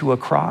going to a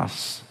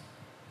cross.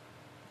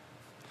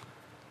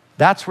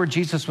 That's where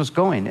Jesus was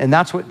going.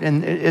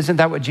 And isn't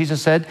that what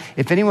Jesus said?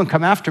 If anyone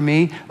come after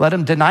me, let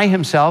him deny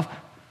himself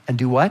and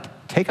do what?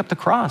 Take up the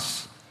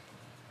cross.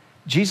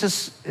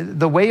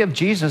 The way of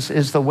Jesus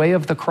is the way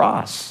of the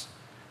cross.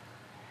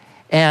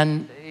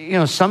 And,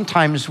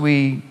 sometimes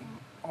we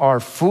are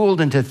fooled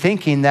into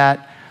thinking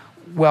that,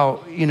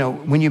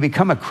 when you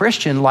become a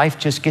Christian, life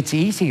just gets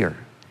easier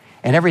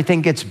and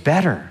everything gets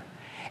better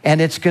and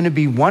it's going to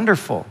be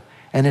wonderful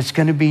and it's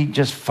going to be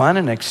just fun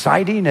and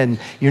exciting and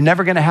you're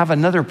never going to have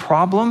another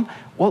problem.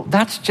 Well,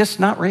 that's just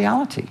not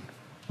reality.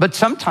 But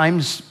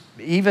sometimes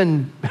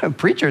even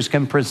preachers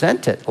can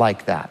present it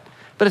like that.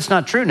 But it's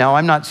not true. Now,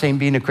 I'm not saying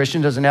being a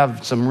Christian doesn't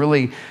have some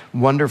really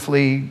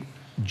wonderfully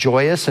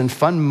joyous and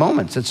fun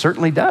moments. It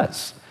certainly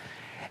does.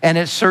 And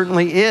it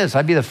certainly is.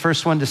 I'd be the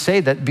first one to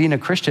say that being a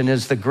Christian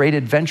is the great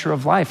adventure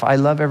of life. I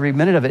love every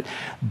minute of it.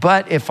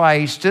 But if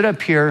I stood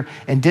up here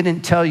and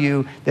didn't tell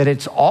you that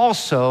it's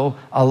also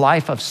a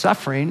life of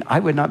suffering, I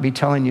would not be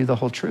telling you the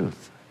whole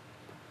truth.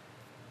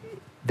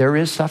 There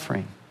is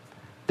suffering.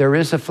 There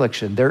is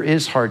affliction. There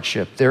is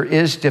hardship. There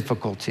is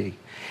difficulty.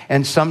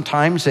 And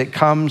sometimes it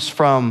comes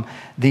from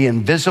the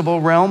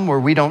invisible realm where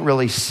we don't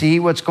really see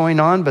what's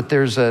going on, but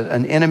there's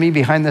an enemy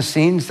behind the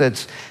scenes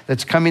that's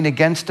coming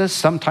against us.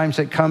 Sometimes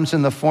it comes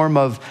in the form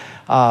of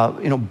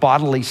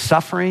bodily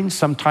suffering.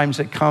 Sometimes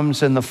it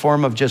comes in the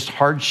form of just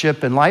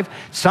hardship in life.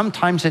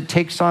 Sometimes it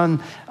takes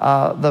on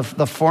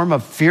the form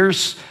of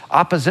fierce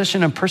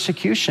opposition and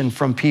persecution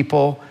from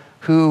people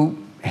who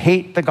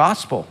hate the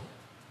gospel.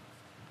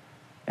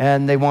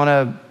 And they want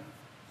to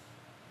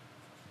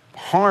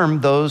harm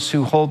those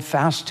who hold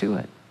fast to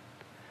it.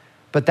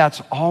 But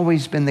that's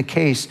always been the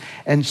case.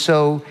 And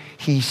so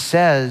he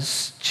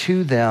says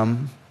to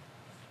them,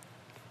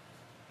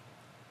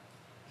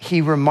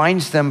 he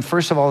reminds them,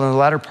 first of all, in the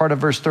latter part of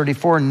verse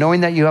 34,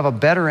 knowing that you have a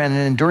better and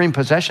an enduring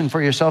possession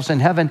for yourselves in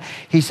heaven,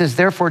 he says,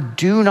 therefore,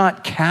 do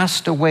not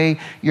cast away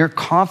your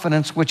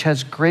confidence, which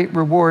has great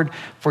reward,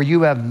 for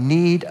you have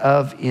need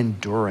of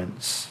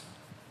endurance.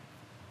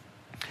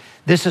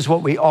 This is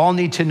what we all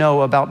need to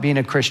know about being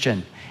a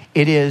Christian.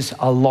 It is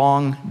a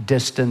long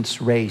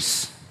distance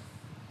race.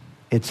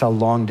 It's a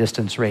long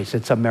distance race.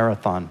 It's a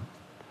marathon.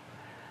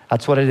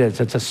 That's what it is.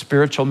 It's a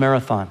spiritual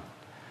marathon.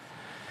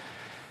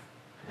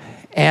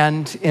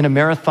 And in a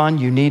marathon,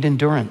 you need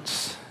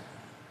endurance.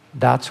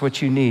 That's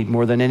what you need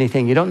more than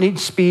anything. You don't need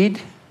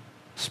speed.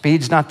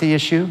 Speed's not the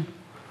issue.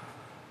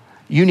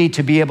 You need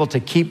to be able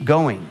to keep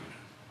going.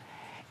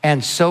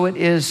 And so it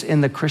is in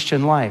the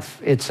Christian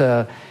life.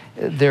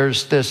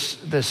 There's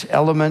this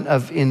element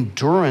of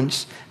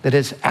endurance that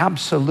is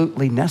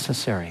absolutely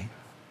necessary.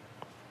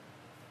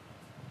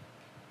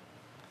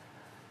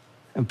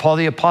 And Paul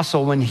the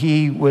Apostle, when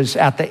he was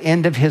at the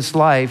end of his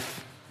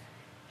life,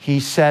 he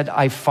said,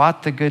 I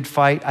fought the good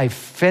fight. I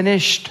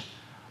finished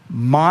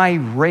my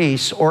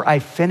race, or I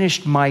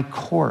finished my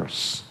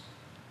course.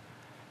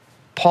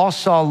 Paul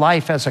saw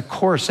life as a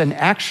course, and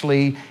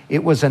actually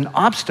it was an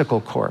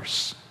obstacle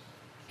course.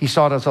 He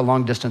saw it as a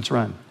long distance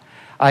run.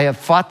 I have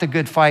fought the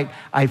good fight.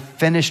 I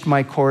finished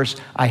my course.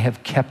 I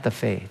have kept the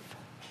faith.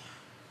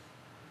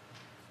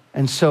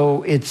 And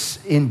so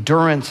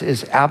endurance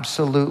is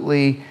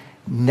absolutely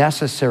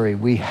necessary.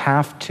 We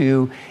have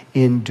to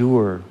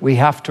endure. We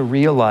have to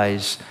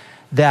realize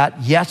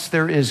that yes,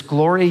 there is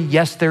glory.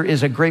 Yes, there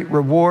is a great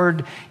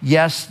reward.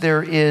 Yes,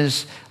 there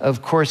is,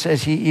 of course,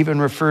 as he even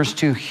refers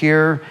to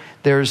here,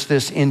 There's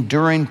this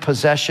enduring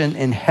possession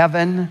in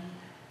heaven.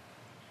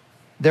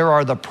 There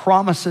are the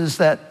promises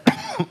that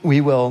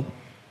we will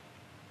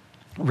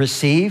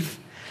receive.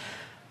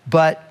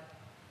 But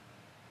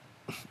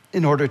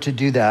in order to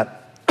do that,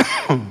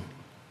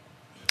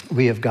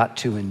 we have got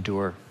to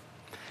endure.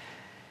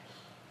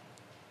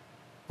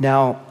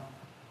 Now,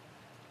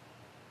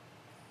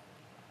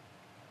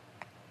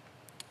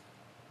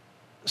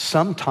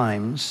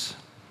 sometimes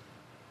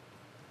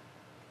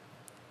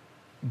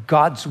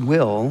God's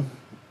will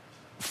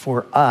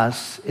for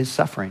us is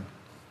suffering.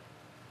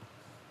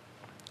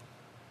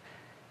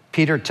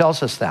 Peter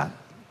tells us that,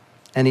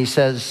 and he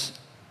says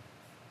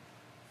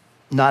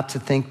not to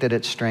think that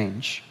it's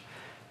strange.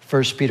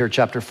 1 Peter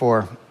chapter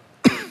 4,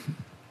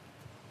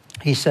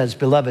 he says,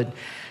 "Beloved,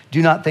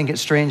 do not think it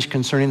strange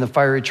concerning the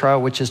fiery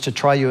trial, which is to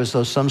try you as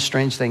though some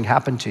strange thing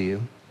happened to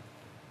you.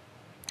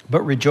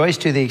 But rejoice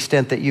to the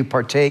extent that you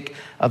partake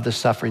of the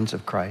sufferings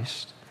of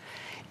Christ.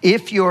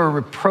 If you are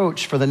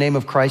reproached for the name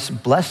of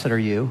Christ, blessed are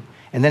you."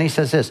 And then he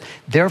says this,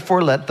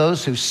 "Therefore let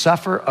those who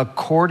suffer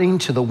according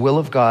to the will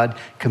of God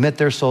commit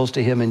their souls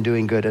to him in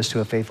doing good as to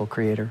a faithful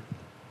creator."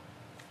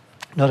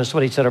 Notice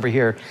what he said over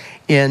here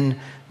in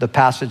the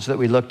passage that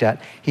we looked at.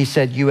 He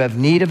said, you have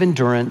need of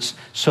endurance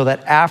so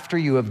that after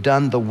you have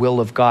done the will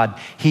of God.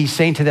 He's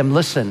saying to them,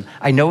 listen,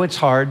 I know it's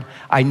hard.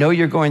 I know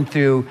you're going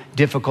through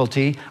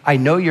difficulty. I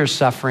know you're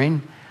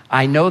suffering.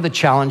 I know the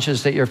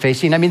challenges that you're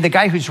facing. I mean, the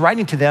guy who's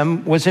writing to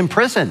them was in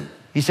prison.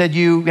 He said,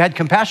 you had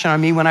compassion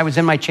on me when I was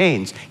in my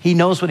chains. He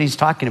knows what he's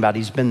talking about.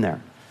 He's been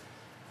there.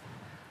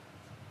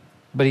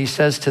 But he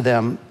says to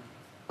them,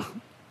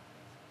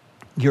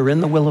 you're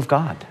in the will of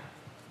God.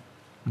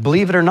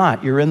 Believe it or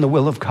not, you're in the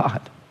will of God.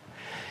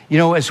 You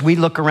know, as we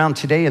look around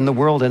today in the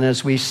world and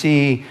as we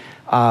see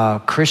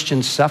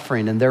Christians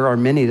suffering, and there are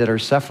many that are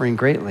suffering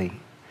greatly,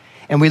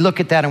 and we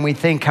look at that and we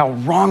think how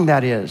wrong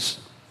that is.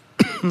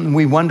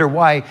 We wonder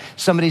why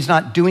somebody's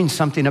not doing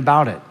something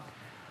about it.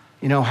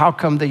 You know, how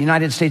come the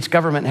United States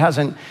government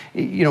hasn't,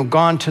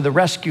 gone to the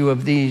rescue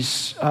of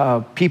these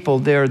people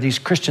there, these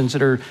Christians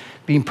that are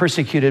being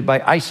persecuted by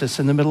ISIS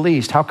in the Middle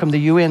East? How come the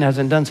UN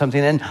hasn't done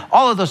something? And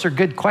all of those are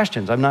good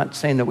questions. I'm not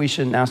saying that we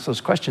shouldn't ask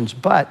those questions,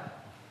 but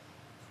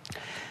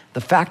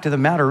the fact of the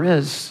matter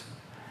is,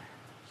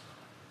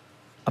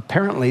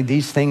 apparently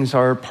these things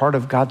are part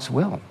of God's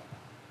will.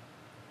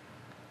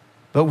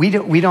 But we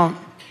don't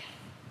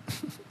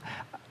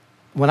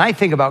when I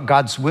think about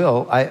God's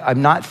will,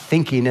 I'm not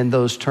thinking in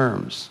those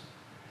terms.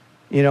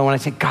 You know, when I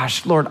think,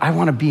 gosh, Lord, I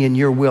want to be in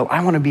your will.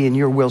 I want to be in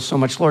your will so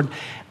much. Lord,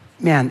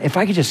 man, if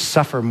I could just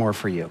suffer more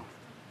for you.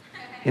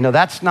 You know,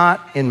 that's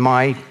not in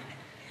my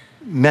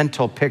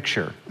mental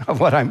picture of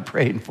what I'm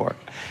praying for.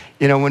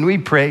 You know, when we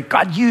pray,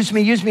 God, use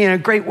me in a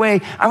great way.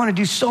 I want to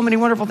do so many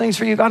wonderful things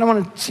for you. God, I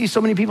want to see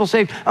so many people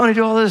saved. I want to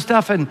do all this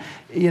stuff. And,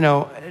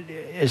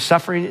 is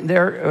suffering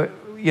there?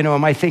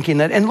 Am I thinking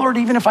that, and Lord,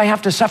 even if I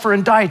have to suffer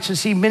and die to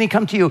see many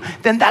come to you,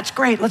 then that's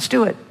great. Let's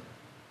do it.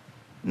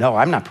 No,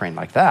 I'm not praying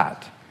like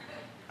that.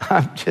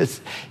 I'm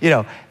just,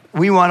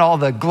 we want all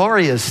the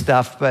glorious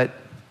stuff, but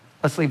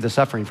let's leave the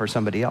suffering for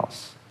somebody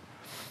else.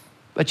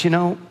 But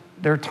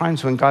there are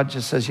times when God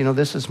just says,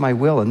 this is my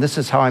will, and this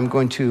is how I'm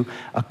going to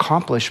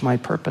accomplish my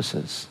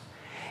purposes.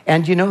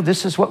 And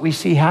this is what we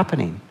see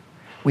happening.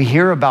 We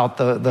hear about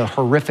the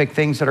horrific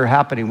things that are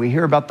happening. We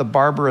hear about the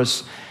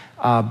barbarous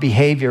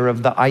behavior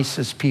of the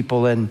ISIS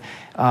people and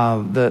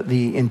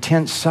the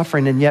intense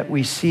suffering, and yet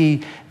we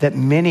see that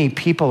many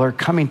people are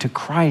coming to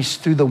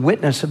Christ through the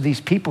witness of these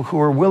people who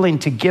are willing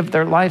to give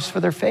their lives for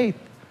their faith.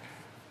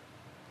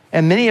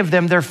 And many of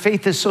them, their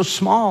faith is so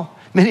small.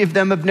 Many of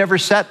them have never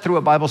sat through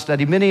a Bible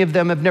study. Many of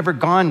them have never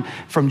gone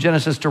from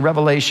Genesis to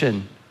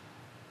Revelation.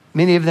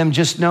 Many of them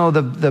just know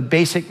the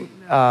basic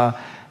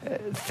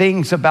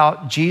things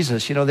about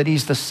Jesus, that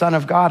he's the Son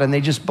of God, and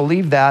they just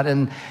believe that,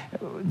 and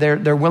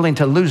they're willing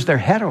to lose their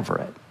head over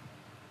it.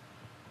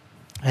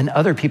 And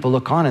other people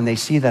look on and they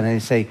see that and they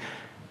say,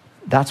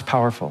 that's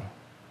powerful.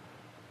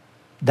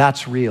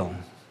 That's real.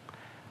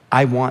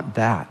 I want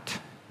that.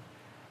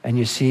 And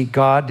you see,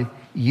 God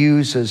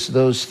uses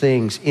those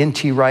things.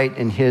 N.T. Wright,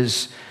 in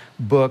his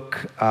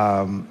book,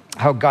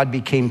 How God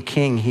Became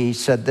King, he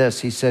said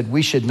this. He said,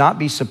 we should not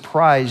be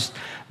surprised,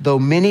 though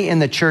many in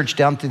the church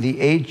down through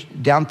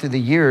the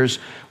years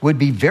would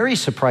be very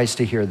surprised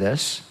to hear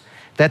this,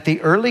 that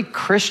the early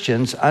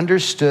Christians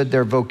understood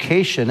their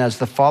vocation as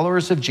the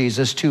followers of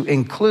Jesus to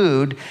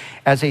include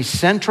as a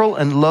central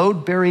and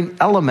load-bearing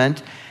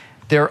element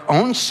their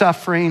own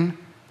suffering,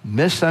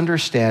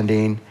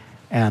 misunderstanding,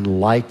 and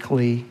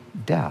likely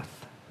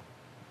death.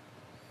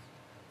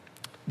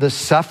 The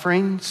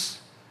sufferings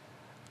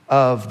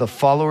of the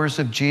followers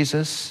of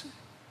Jesus,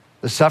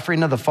 the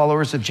suffering of the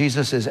followers of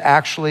Jesus is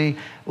actually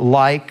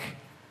like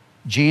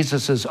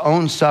Jesus'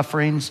 own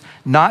sufferings,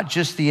 not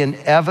just the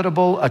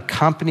inevitable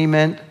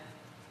accompaniment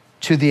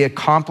to the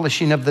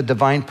accomplishing of the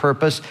divine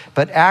purpose,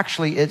 but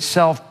actually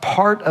itself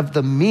part of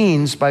the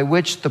means by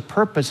which the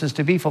purpose is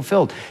to be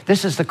fulfilled.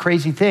 This is the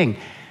crazy thing.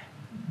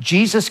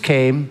 Jesus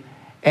came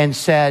and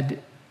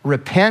said,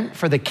 repent,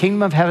 for the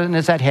kingdom of heaven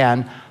is at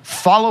hand.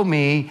 Follow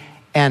me,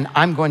 and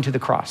I'm going to the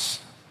cross.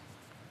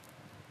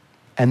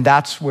 And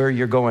that's where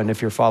you're going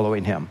if you're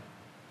following him.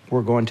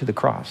 We're going to the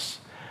cross.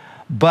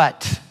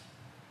 But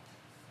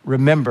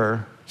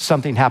remember,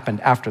 something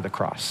happened after the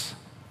cross.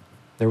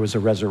 There was a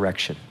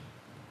resurrection.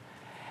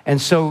 And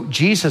so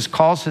Jesus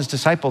calls his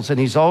disciples, and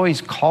he's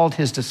always called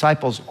his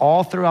disciples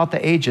all throughout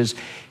the ages.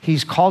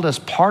 He's called us,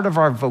 part of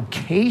our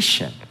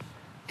vocation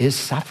is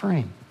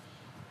suffering.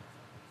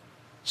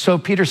 So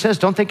Peter says,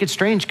 don't think it's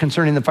strange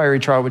concerning the fiery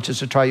trial, which is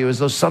to try you as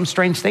though some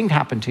strange thing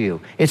happened to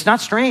you. It's not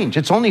strange.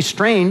 It's only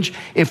strange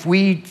if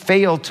we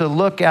fail to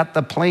look at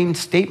the plain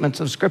statements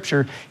of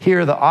Scripture.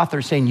 Here, the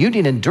author saying, you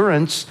need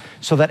endurance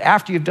so that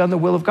after you've done the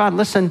will of God,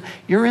 listen,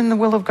 you're in the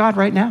will of God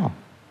right now.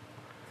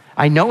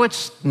 I know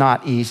it's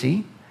not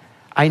easy.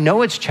 I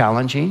know it's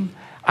challenging.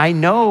 I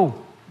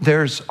know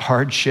there's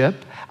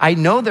hardship. I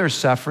know there's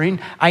suffering.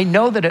 I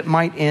know that it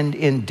might end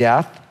in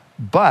death,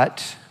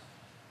 but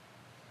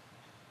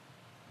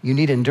you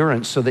need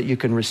endurance so that you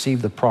can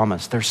receive the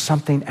promise. There's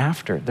something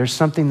after. There's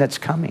something that's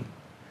coming.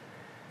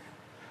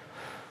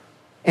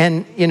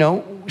 And,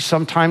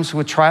 sometimes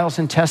with trials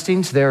and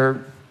testings,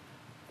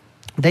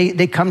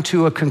 they come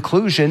to a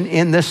conclusion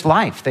in this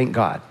life, thank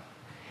God.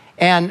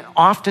 And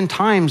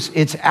oftentimes,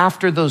 it's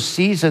after those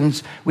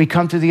seasons, we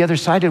come to the other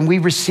side and we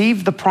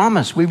receive the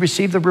promise. We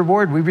receive the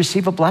reward. We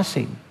receive a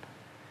blessing.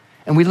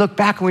 And we look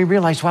back and we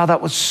realize, wow,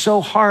 that was so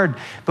hard.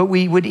 But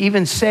we would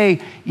even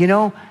say,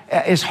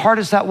 as hard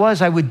as that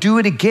was, I would do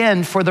it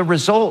again for the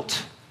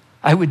result.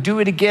 I would do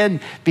it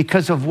again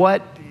because of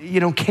what,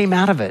 came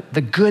out of it,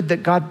 the good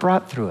that God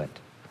brought through it.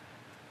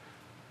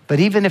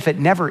 But even if it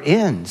never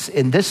ends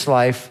in this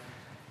life,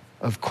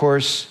 of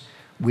course,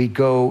 we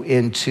go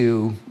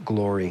into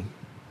glory.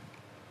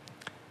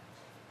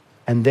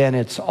 And then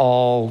it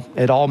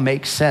all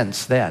makes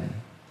sense then.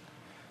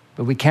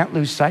 But we can't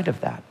lose sight of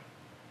that.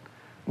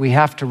 We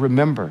have to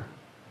remember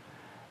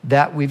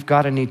that we've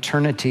got an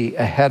eternity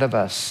ahead of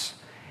us,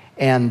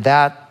 and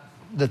that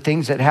the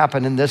things that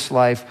happen in this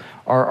life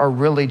are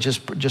really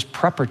just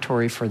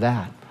preparatory for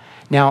that.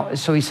 Now,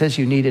 so he says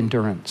you need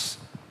endurance.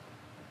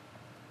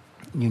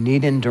 You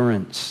need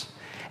endurance.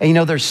 And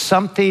there's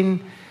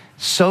something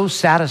so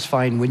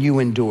satisfying when you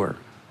endure.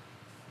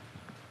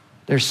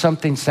 There's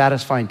something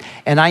satisfying.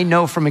 And I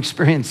know from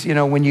experience,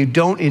 when you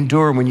don't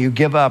endure, when you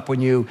give up,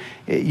 when you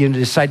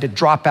decide to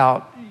drop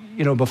out,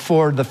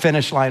 before the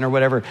finish line or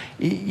whatever,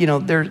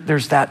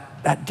 there's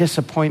that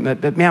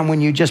disappointment. But man, when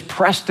you just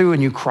press through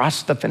and you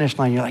cross the finish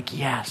line, you're like,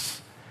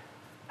 yes,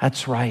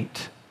 that's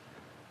right.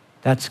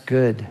 That's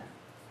good.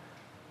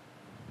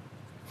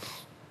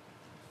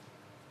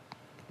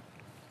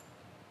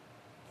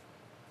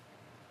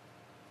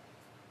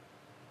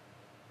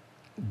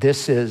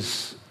 This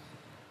is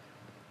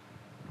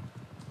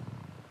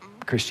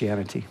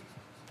Christianity.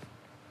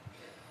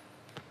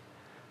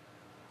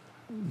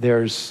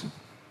 There's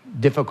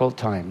difficult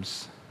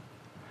times.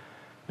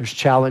 There's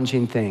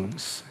challenging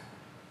things.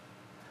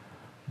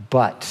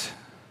 But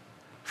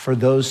for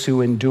those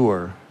who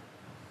endure,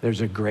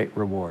 there's a great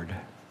reward.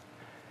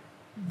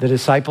 The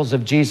disciples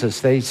of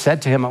Jesus, they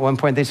said to him at one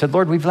point, they said,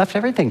 Lord, we've left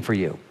everything for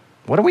you.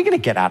 What are we going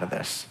to get out of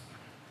this?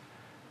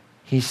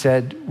 He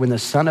said, when the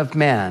Son of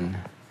Man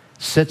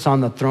sits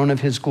on the throne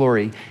of his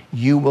glory,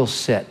 you will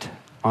sit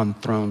on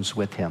thrones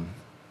with him.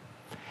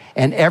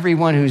 And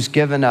everyone who's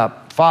given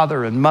up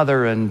father and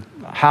mother and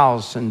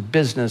house and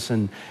business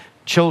and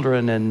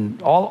children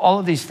and all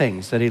of these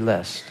things that he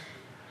lists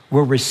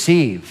will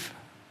receive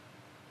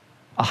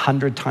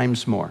 100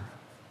 times more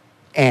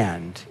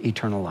and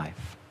eternal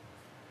life.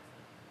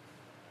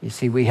 You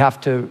see, we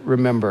have to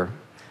remember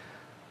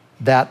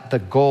that the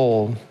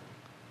goal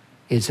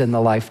is in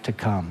the life to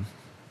come.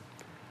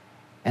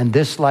 And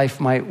this life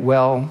might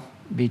well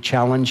be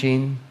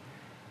challenging.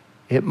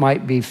 It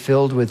might be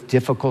filled with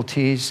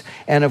difficulties.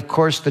 And of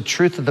course, the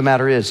truth of the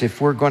matter is,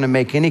 if we're going to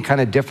make any kind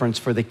of difference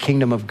for the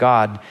kingdom of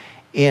God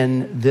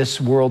in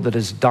this world that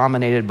is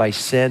dominated by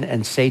sin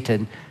and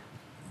Satan,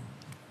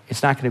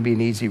 it's not going to be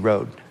an easy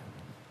road.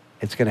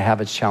 It's going to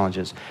have its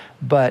challenges.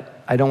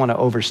 But I don't want to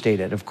overstate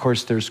it. Of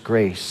course, there's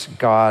grace.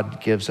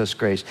 God gives us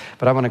grace.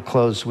 But I want to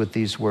close with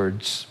these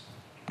words.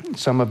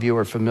 Some of you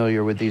are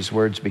familiar with these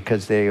words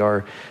because they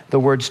are the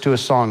words to a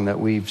song that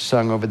we've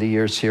sung over the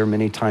years here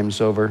many times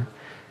over.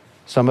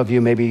 Some of you,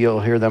 maybe you'll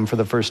hear them for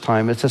the first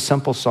time. It's a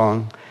simple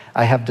song.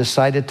 I have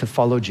decided to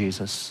follow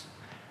Jesus.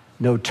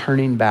 No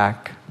turning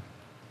back.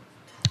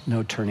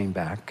 No turning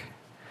back.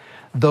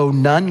 Though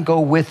none go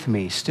with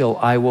me, still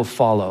I will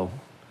follow.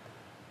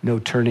 No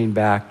turning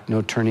back,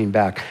 no turning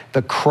back.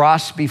 The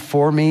cross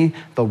before me,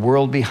 the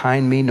world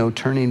behind me, no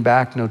turning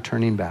back, no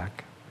turning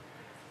back.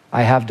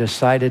 I have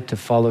decided to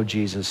follow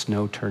Jesus,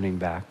 no turning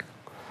back.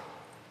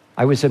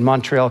 I was in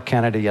Montreal,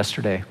 Canada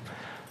yesterday.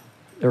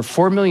 There are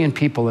 4 million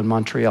people in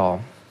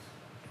Montreal,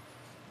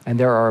 and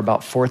there are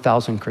about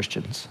 4,000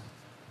 Christians.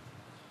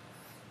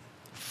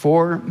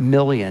 4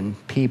 million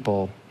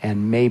people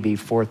and maybe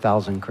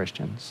 4,000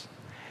 Christians.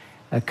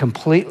 A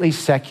completely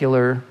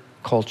secular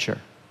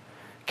culture.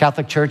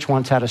 Catholic Church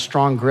once had a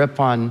strong grip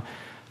on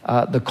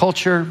The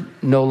culture,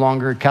 no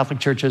longer. Catholic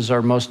churches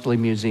are mostly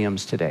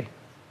museums today.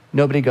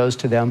 Nobody goes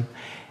to them.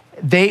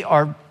 They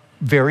are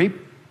very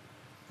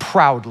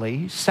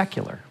proudly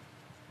secular.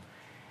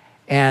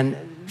 And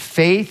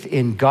faith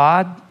in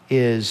God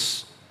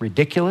is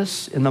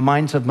ridiculous in the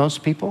minds of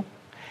most people.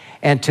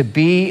 And to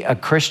be a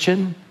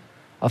Christian,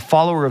 a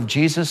follower of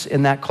Jesus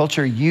in that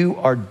culture, you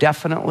are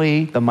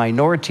definitely the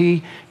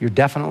minority. You're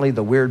definitely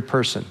the weird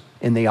person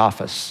in the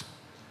office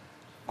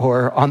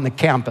or on the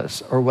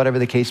campus or whatever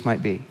the case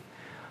might be.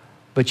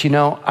 But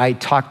I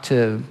talked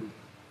to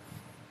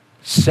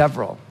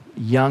several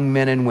young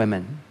men and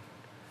women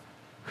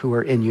who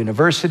are in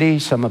university.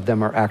 Some of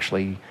them are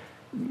actually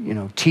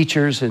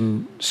teachers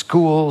in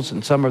schools,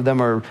 and some of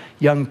them are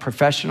young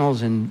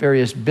professionals in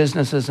various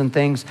businesses and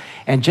things.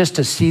 And just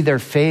to see their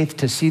faith,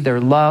 to see their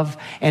love,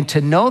 and to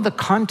know the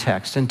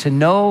context, and to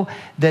know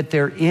that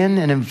they're in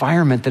an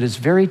environment that is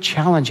very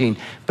challenging,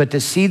 but to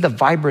see the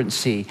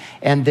vibrancy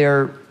and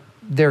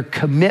their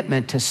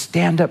commitment to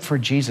stand up for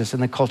Jesus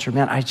in the culture,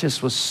 man, I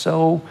just was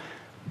so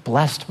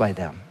blessed by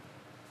them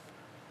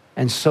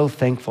and so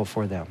thankful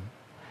for them.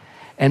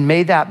 And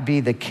may that be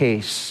the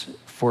case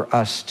for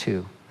us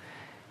too.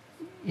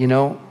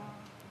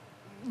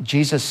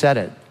 Jesus said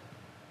it.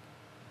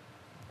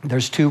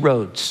 There's two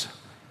roads,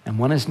 and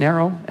one is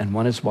narrow and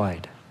one is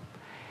wide.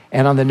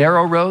 And on the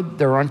narrow road,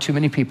 there aren't too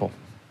many people.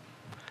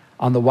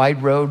 On the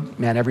wide road,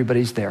 man,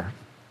 everybody's there.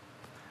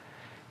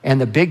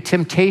 And the big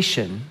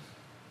temptation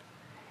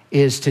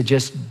is to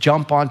just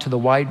jump onto the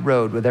wide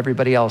road with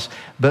everybody else.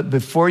 But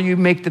before you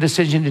make the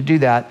decision to do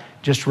that,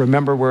 just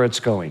remember where it's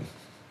going.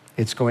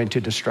 It's going to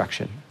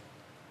destruction.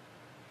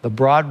 The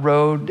broad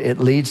road, it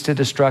leads to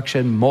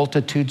destruction.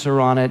 Multitudes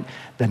are on it.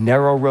 The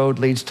narrow road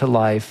leads to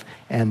life,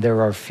 and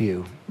there are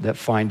few that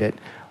find it.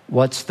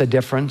 What's the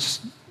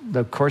difference?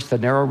 Of course, the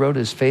narrow road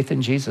is faith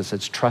in Jesus.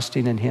 It's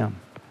trusting in him.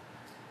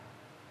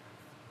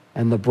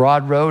 And the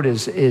broad road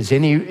is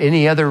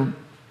any other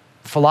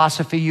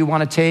philosophy you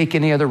want to take,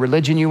 any other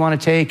religion you want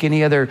to take,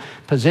 any other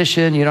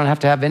position. You don't have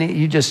to have any.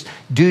 You just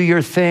do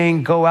your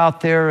thing, go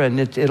out there, and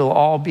it'll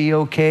all be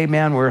okay,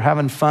 man. We're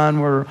having fun.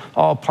 We're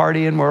all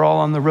partying. We're all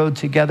on the road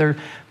together.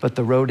 But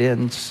the road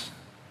ends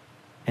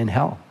in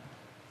hell.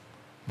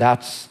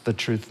 That's the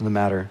truth of the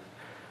matter.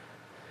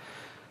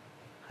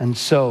 And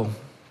so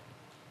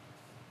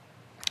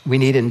we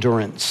need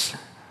endurance,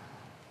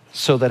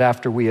 so that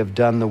after we have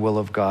done the will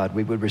of God,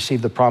 we would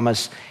receive the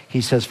promise.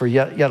 He says, for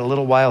yet a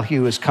little while, he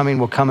who is coming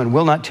will come and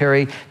will not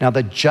tarry. Now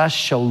the just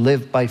shall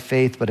live by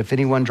faith, but if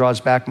anyone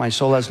draws back, my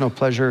soul has no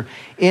pleasure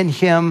in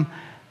him.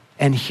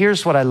 And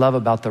here's what I love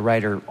about the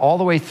writer. All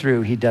the way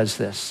through, he does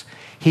this.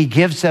 He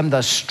gives them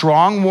the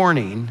strong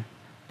warning,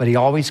 but he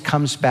always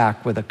comes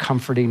back with a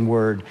comforting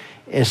word,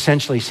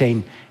 essentially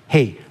saying,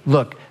 hey,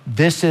 look,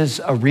 this is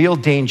a real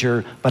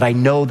danger, but I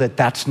know that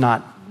that's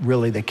not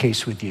really the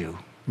case with you.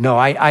 No,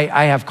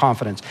 I have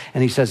confidence.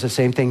 And he says the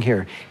same thing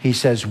here. He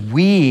says,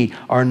 we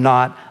are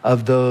not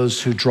of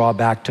those who draw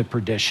back to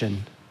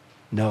perdition.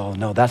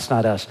 No, that's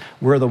not us.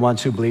 We're the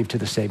ones who believe to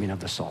the saving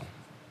of the soul.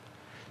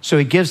 So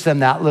he gives them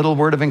that little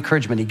word of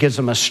encouragement. He gives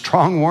them a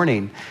strong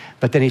warning,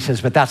 but then he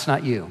says, but that's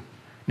not you.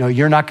 No,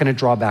 you're not going to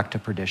draw back to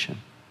perdition.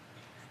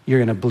 You're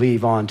going to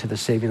believe on to the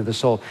saving of the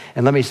soul.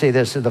 And let me say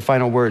this, the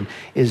final word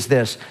is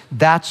this.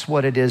 That's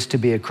what it is to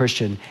be a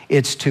Christian.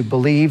 It's to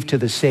believe to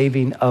the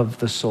saving of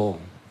the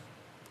soul.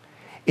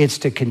 It's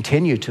to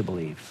continue to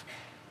believe.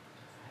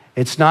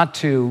 It's not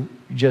to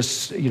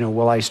just,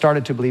 I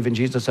started to believe in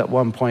Jesus at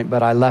one point,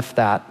 but I left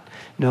that.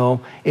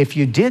 No, if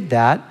you did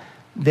that,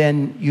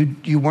 then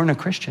you weren't a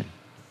Christian.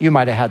 You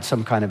might have had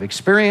some kind of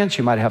experience.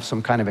 You might have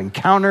some kind of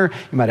encounter.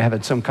 You might have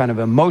had some kind of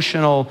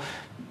emotional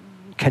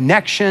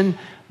connection.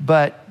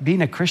 But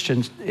being a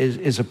Christian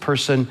is a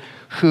person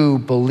who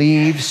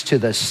believes to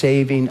the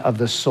saving of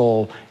the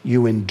soul.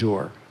 You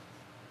endure.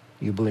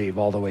 You believe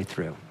all the way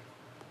through.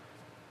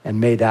 And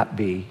may that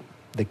be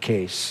the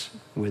case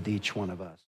with each one of us.